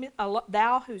whose name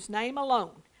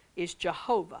alone is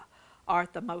Jehovah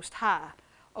art the most high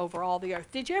over all the earth.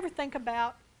 Did you ever think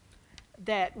about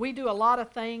that we do a lot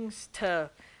of things to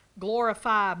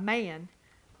glorify man?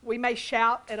 We may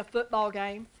shout at a football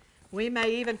game. We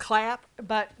may even clap.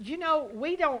 But, you know,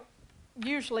 we don't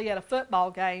usually at a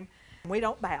football game, we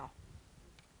don't bow.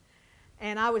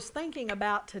 And I was thinking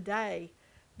about today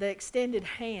the extended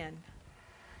hand.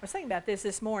 I was thinking about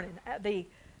this morning.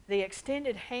 The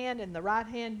extended hand and the right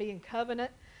hand being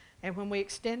covenant. And when we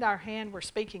extend our hand, we're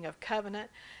speaking of covenant.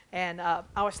 And I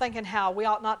was thinking how we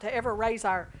ought not to ever raise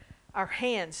our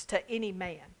hands to any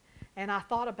man. And I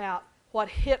thought about what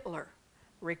Hitler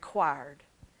required.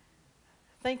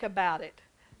 Think about it,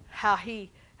 how he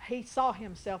saw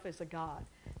himself as a god,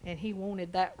 and he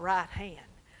wanted that right hand.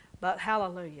 But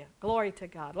hallelujah, glory to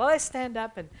God. Well, let's stand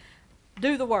up and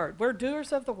do the word. We're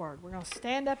doers of the word. We're going to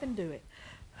stand up and do it.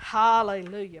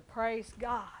 Hallelujah, praise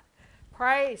God.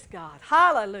 Praise God,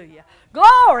 hallelujah.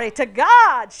 Glory to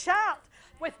God. Shout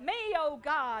with me, oh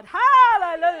God,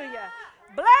 hallelujah.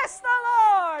 Bless the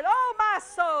Lord, oh my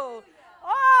soul.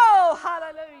 Oh,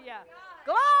 hallelujah.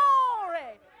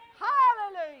 Glory.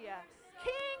 Hallelujah.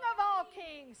 King of all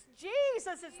kings.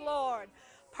 Jesus is Lord.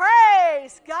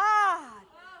 Praise God.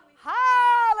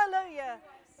 Hallelujah.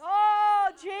 Oh,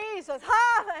 Jesus.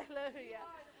 Hallelujah.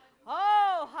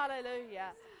 Oh,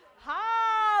 hallelujah.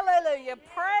 Hallelujah.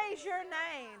 Praise your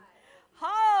name.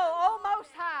 Oh, Most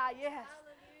High. Yes.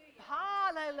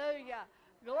 Hallelujah.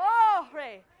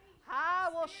 Glory. I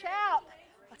will shout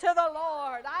to the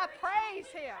Lord. I praise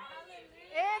him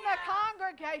in the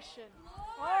congregation.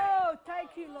 Oh,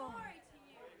 thank you, Lord.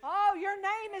 Oh, your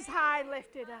name is high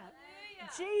lifted up.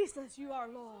 Jesus, you are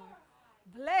Lord.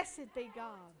 Blessed be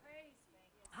God.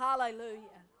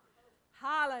 Hallelujah.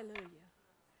 Hallelujah.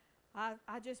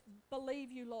 I just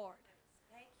believe you, Lord,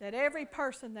 that every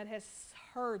person that has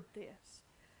heard this,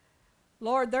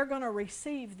 Lord, they're going to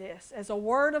receive this as a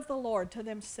word of the Lord to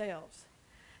themselves.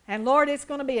 And Lord, it's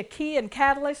going to be a key and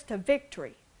catalyst to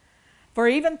victory. For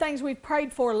even things we've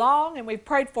prayed for long and we've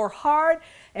prayed for hard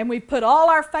and we've put all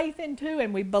our faith into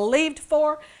and we believed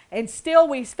for, and still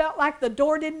we felt like the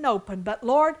door didn't open. But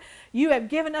Lord, you have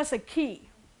given us a key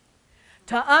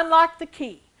to unlock the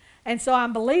key. And so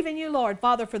I'm believing you, Lord,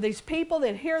 Father, for these people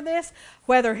that hear this,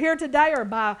 whether here today or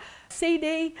by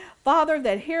CD, Father,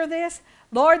 that hear this,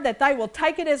 Lord, that they will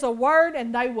take it as a word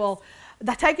and they will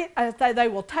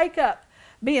take up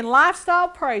being lifestyle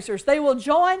praisers. They will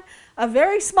join a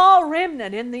very small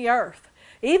remnant in the earth,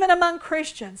 even among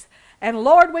Christians. And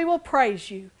Lord, we will praise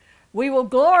you. We will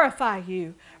glorify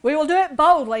you. We will do it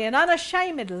boldly and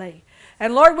unashamedly.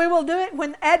 And Lord, we will do it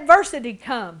when adversity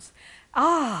comes.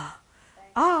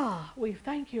 We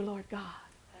thank you, Lord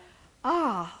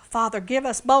God. Father, give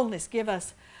us boldness. Give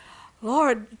us,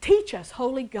 Lord, teach us,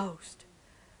 Holy Ghost,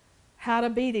 how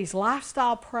to be these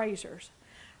lifestyle praisers.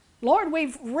 Lord,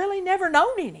 we've really never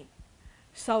known any.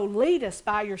 So lead us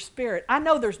by your Spirit. I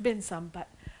know there's been some, but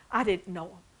I didn't know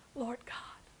them. Lord God.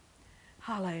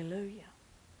 Hallelujah.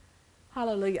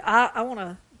 Hallelujah. I want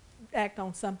to act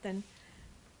on something.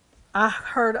 I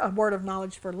heard a word of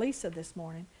knowledge for Lisa this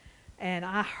morning, and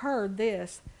I heard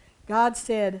this. God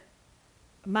said,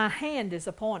 my hand is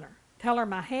upon her. Tell her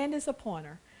my hand is upon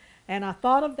her. And I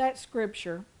thought of that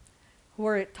scripture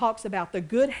where it talks about the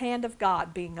good hand of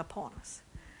God being upon us.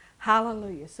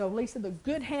 Hallelujah. So, Lisa, the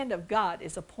good hand of God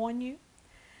is upon you.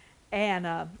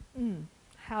 And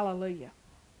hallelujah.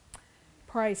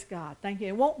 Praise God. Thank you.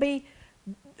 It won't be,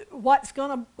 what's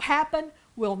going to happen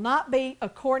will not be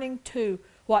according to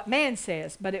what man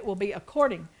says, but it will be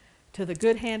according to the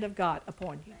good hand of God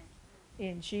upon you.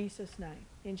 In Jesus' name.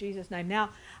 In Jesus' name. Now,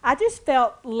 I just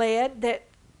felt led that,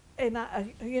 and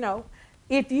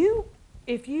if you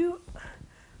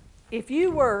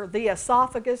were the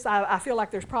esophagus, I feel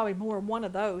like there's probably more than one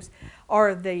of those,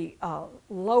 or the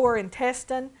lower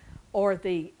intestine, or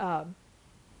the,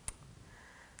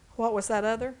 what was that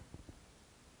other?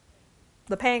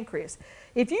 The pancreas.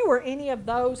 If you were any of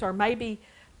those, or maybe,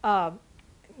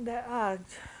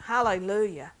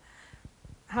 hallelujah,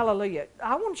 hallelujah.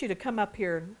 I want you to come up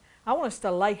here, and I want us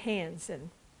to lay hands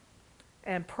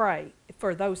and pray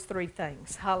for those three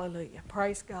things. Hallelujah.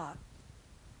 Praise God.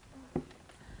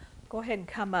 Go ahead and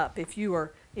come up if you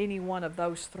are any one of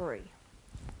those three.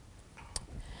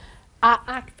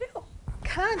 I feel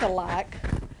kind of like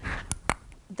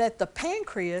that the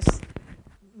pancreas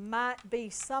might be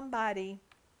somebody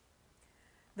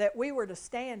that we were to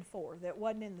stand for that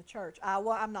wasn't in the church.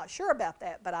 I'm not sure about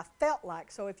that, but I felt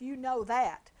like, so if you know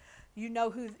that, you know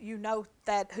who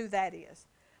that is.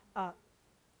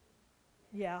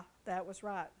 Yeah, that was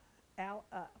right.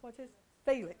 What's his?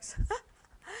 Felix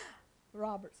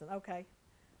Robertson. Okay,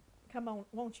 come on.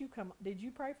 Won't you come? Did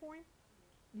you pray for him?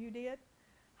 You did.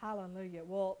 Hallelujah.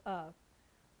 Well,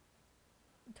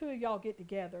 two of y'all get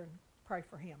together and pray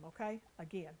for him. Okay.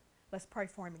 Again, let's pray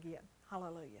for him again.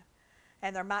 Hallelujah.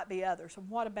 And there might be others. And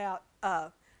what about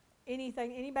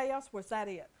anything? Anybody else? Was that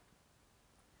it?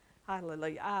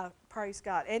 Hallelujah. I praise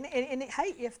God. And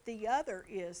hey, if the other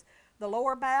is the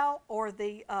lower bowel or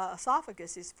the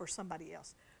esophagus is for somebody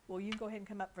else, well, you can go ahead and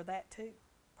come up for that too.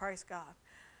 Praise God.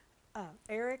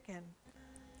 Eric and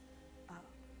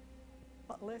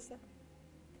Alyssa,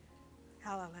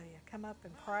 hallelujah. Come up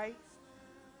and pray.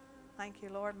 Thank you,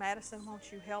 Lord. Madison,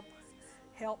 won't you help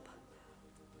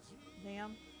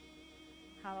them?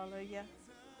 Hallelujah.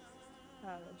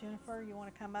 Jennifer, you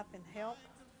want to come up and help?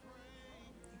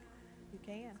 You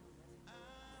can.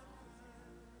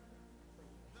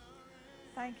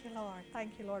 Thank you, Lord.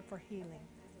 Thank you, Lord, for healing.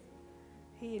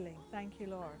 Healing. Thank you,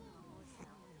 Lord.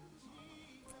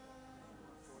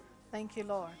 Thank you,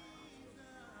 Lord.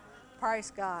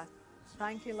 Praise God.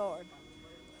 Thank you, Lord.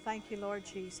 Thank you, Lord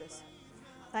Jesus.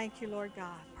 Thank you, Lord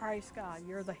God. Praise God.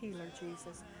 You're the healer,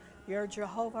 Jesus. You're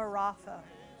Jehovah Rapha.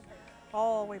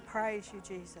 Oh, we praise you,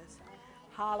 Jesus.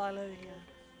 Hallelujah.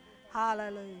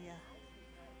 Hallelujah.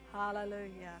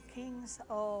 Hallelujah. Kings,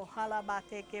 oh,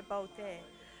 halabate kebote.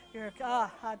 You're,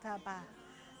 hataba.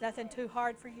 Nothing too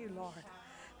hard for you, Lord.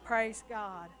 Praise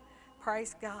God.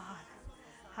 Praise God.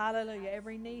 Hallelujah.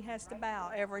 Every knee has to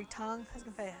bow. Every tongue has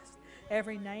confessed.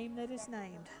 Every name that is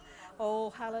named.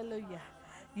 Oh, hallelujah.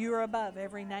 You are above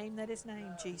every name that is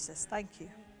named, Jesus. Thank you.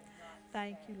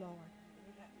 Thank you, Lord.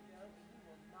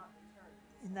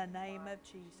 In the name of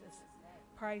Jesus.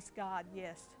 Praise God.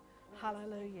 Yes.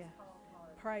 Hallelujah.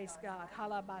 Praise God.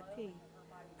 Halabati.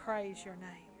 Praise your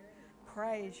name.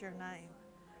 Praise your name.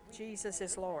 Jesus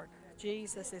is Lord.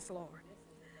 Jesus is Lord.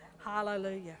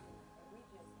 Hallelujah.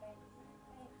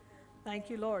 Thank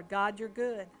you, Lord. God, you're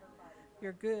good.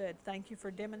 You're good. Thank you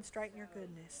for demonstrating your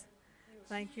goodness.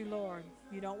 Thank you, Lord.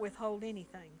 You don't withhold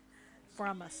anything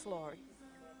from us, Lord.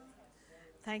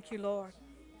 Thank you, Lord.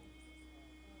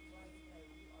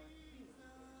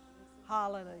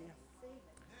 Hallelujah.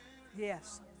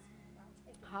 Yes.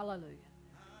 Hallelujah.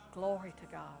 Glory to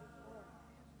God.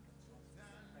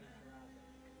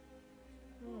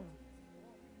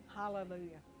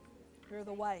 Hallelujah. You're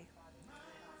the way.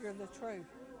 You're the truth.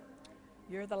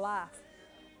 You're the life.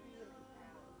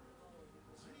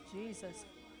 Jesus.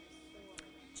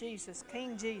 Jesus.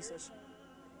 King Jesus.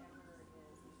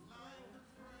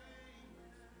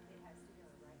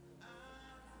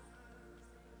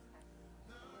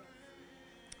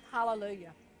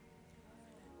 Hallelujah.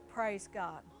 Praise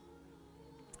God.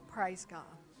 Praise God.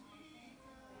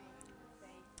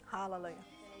 Hallelujah.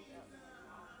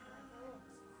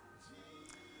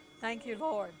 Thank you,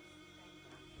 Lord.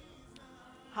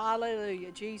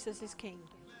 Hallelujah. Jesus is King.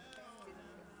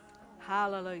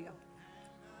 Hallelujah.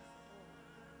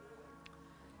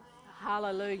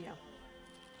 Hallelujah.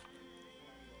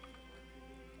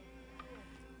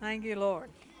 Thank you, Lord.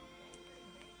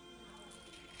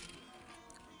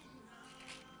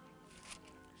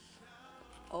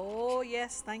 Oh,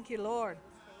 yes. Thank you, Lord.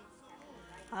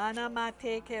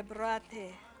 Anamate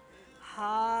kebrate.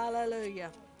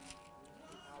 Hallelujah.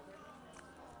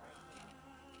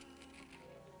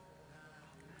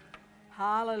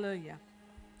 Hallelujah.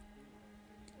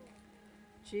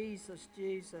 Jesus,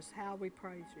 Jesus, how we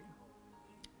praise you.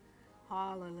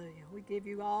 Hallelujah. We give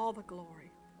you all the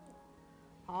glory,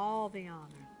 all the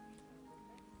honor.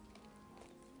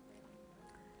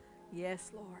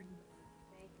 Yes, Lord.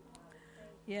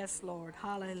 Yes, Lord.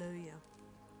 Hallelujah.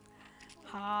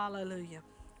 Hallelujah.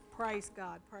 Praise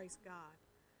God. Praise God.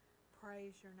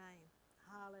 Praise your name.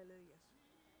 Hallelujah.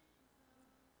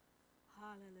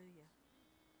 Hallelujah.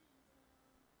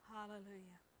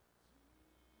 Hallelujah.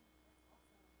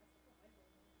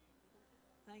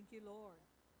 Thank you, Lord.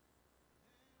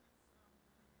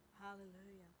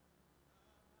 Hallelujah.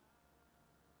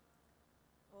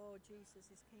 Oh, Jesus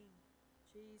is King.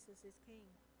 Jesus is King.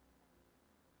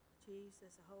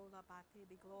 Jesus, hold up, I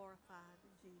be glorified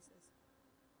in Jesus.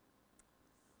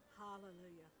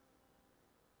 Hallelujah.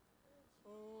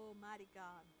 Oh, mighty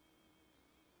God.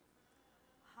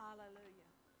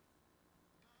 Hallelujah.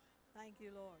 Thank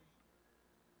you, Lord.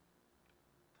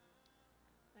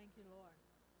 Thank you, Lord.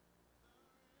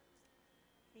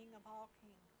 King of all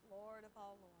kings, Lord of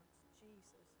all lords,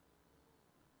 Jesus.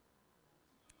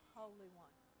 Holy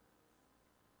One.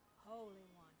 Holy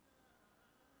One.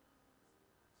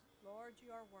 Lord,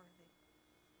 you are worthy.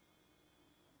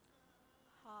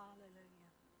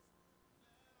 Hallelujah.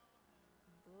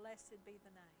 Blessed be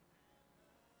the name.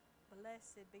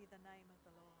 Blessed be the name of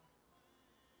the Lord.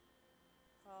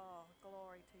 Oh,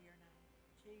 glory to your name.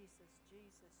 Jesus,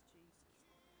 Jesus, Jesus.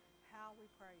 How we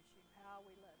praise you. How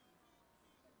we love you.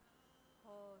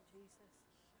 Oh, Jesus.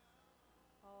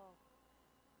 Oh,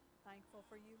 thankful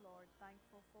for you, Lord.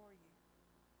 Thankful for you.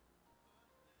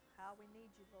 How we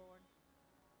need you, Lord.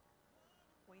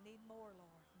 We need more,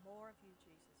 Lord. More of you,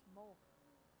 Jesus. More.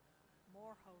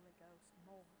 More Holy Ghost.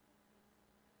 More.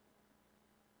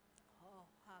 Oh,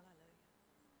 hallelujah.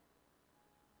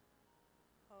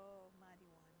 Oh, mighty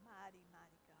one. Mighty,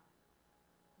 mighty God.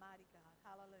 Mighty God.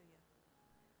 Hallelujah.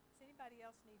 Does anybody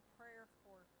else need prayer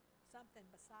for something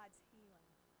besides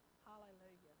healing?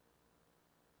 Hallelujah.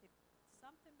 If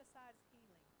something besides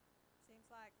healing seems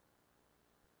like,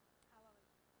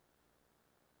 hallelujah.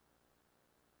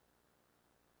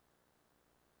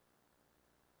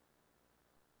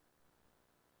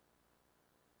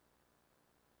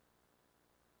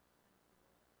 Thank you,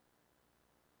 Lord.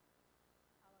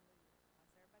 Hallelujah.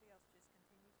 As everybody else just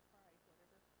continues to pray,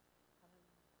 whatever.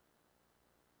 Hallelujah.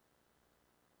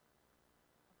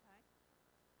 Okay.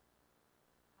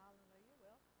 Hallelujah.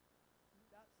 Well, you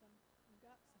got some. You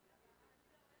got some.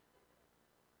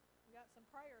 You got some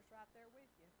prayers right there with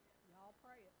you. Y'all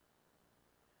pray it.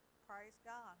 Praise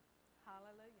God.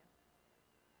 Hallelujah.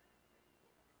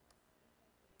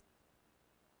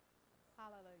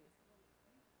 Hallelujah.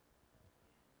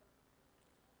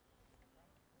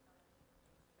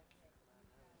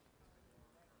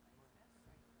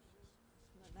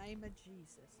 In the name of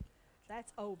Jesus.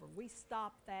 That's over. We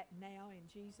stop that now in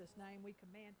Jesus' name. We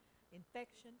command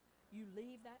infection. You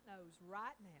leave that nose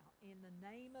right now in the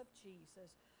name of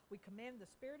Jesus. We command the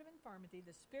spirit of infirmity,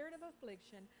 the spirit of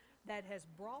affliction that has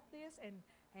brought this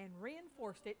and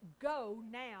reinforced it. Go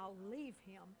now. Leave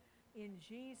him in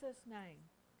Jesus' name.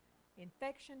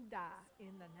 Infection die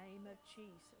in the name of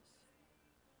Jesus.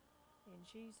 In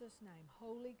Jesus' name.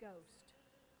 Holy Ghost,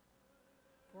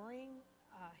 bring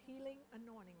a healing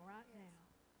anointing right now.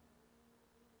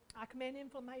 I command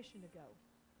inflammation to go.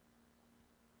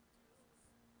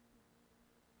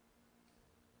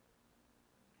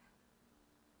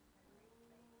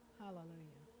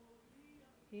 Hallelujah.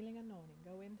 Healing anointing.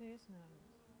 Go into his nose.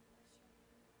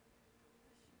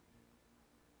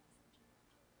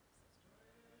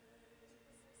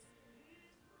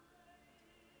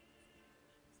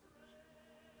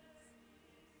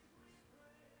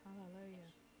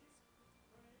 Hallelujah.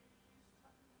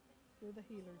 You're the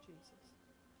healer, Jesus.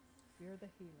 You're the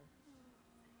healer.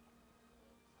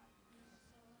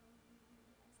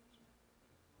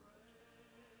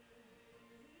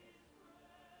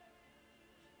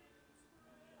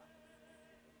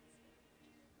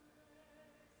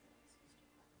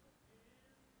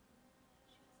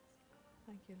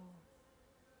 Thank you, Lord.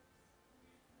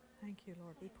 Thank you,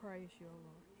 Lord. We praise you, O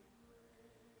Lord.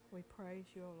 We praise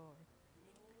you, O Lord.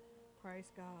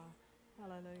 Praise God.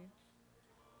 Hallelujah.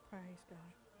 Praise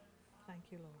God.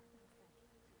 Thank you, Lord.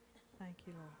 Thank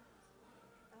you, Lord.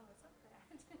 Oh, it's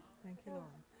okay. Thank you,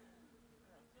 Lord.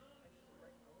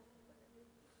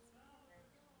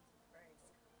 Praise.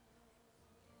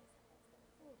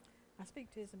 I speak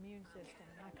to his immune system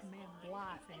and I command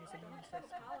life in his immune system.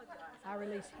 Apologize. I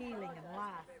release healing and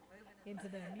life into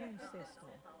the immune system.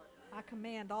 I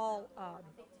command all,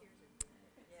 Tears in.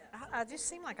 Yeah. I just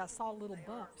seemed like I saw little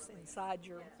bumps inside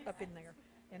your, up in there.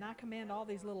 And I command all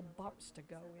these little bumps to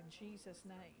go in Jesus'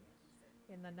 name.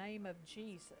 In the name of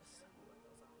Jesus.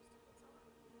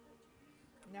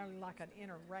 Now, like an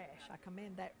inner rash, I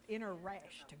command that inner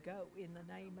rash to go in the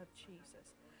name of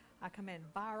Jesus. I command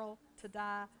viral to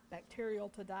die, bacterial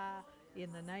to die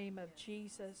in the name of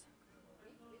Jesus.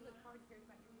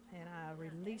 And I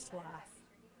release life.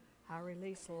 I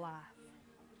release life.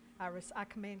 I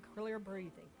command clear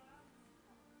breathing.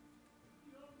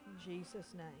 In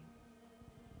Jesus' name.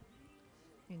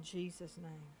 In Jesus'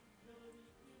 name.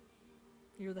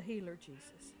 You're the healer,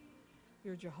 Jesus.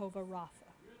 You're Jehovah Rapha.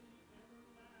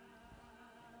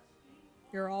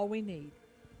 You're all we need.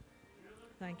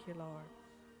 Thank you, Lord.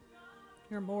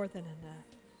 You're more than enough.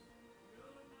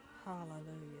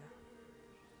 Hallelujah.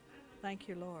 Thank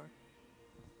you, Lord.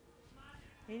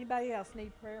 Anybody else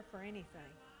need prayer for anything?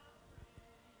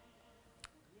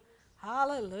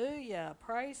 Hallelujah.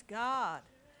 Praise God.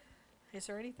 Is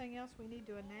there anything else we need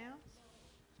to announce?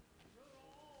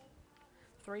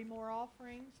 3 more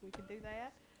offerings. We can do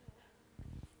that.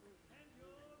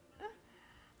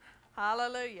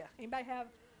 Hallelujah. Anybody have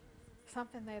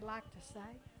something they'd like to say?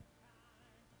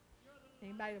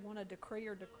 Anybody want to decree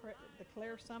or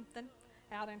declare something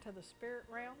out into the spirit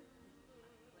realm?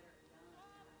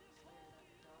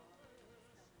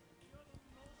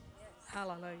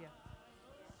 Hallelujah.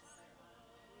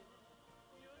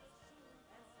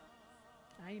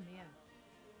 Amen.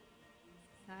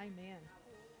 Amen.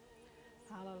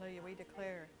 Hallelujah. We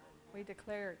declare it. We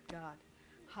declare it, God.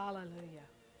 Hallelujah.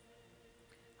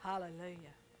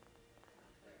 Hallelujah.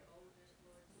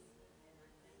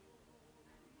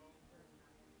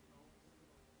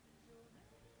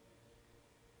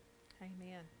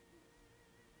 Amen.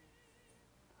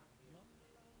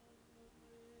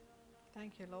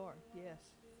 Thank you, Lord. Yes.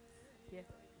 Yes.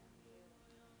 I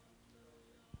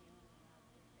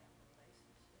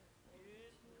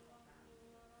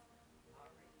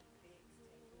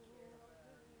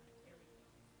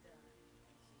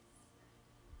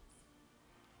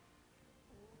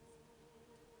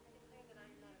declare that I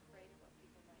am not afraid of what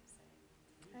people might say.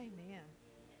 Amen.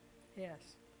 Yes.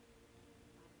 I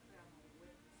declare I'm a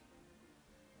witness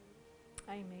for your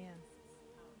word. Amen.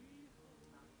 I will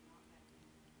not back down.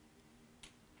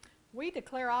 We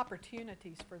declare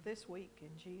opportunities for this week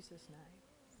in Jesus' name.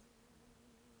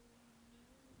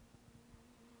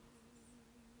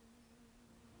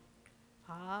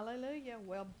 Hallelujah.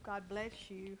 Well, God bless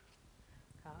you.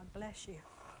 God bless you.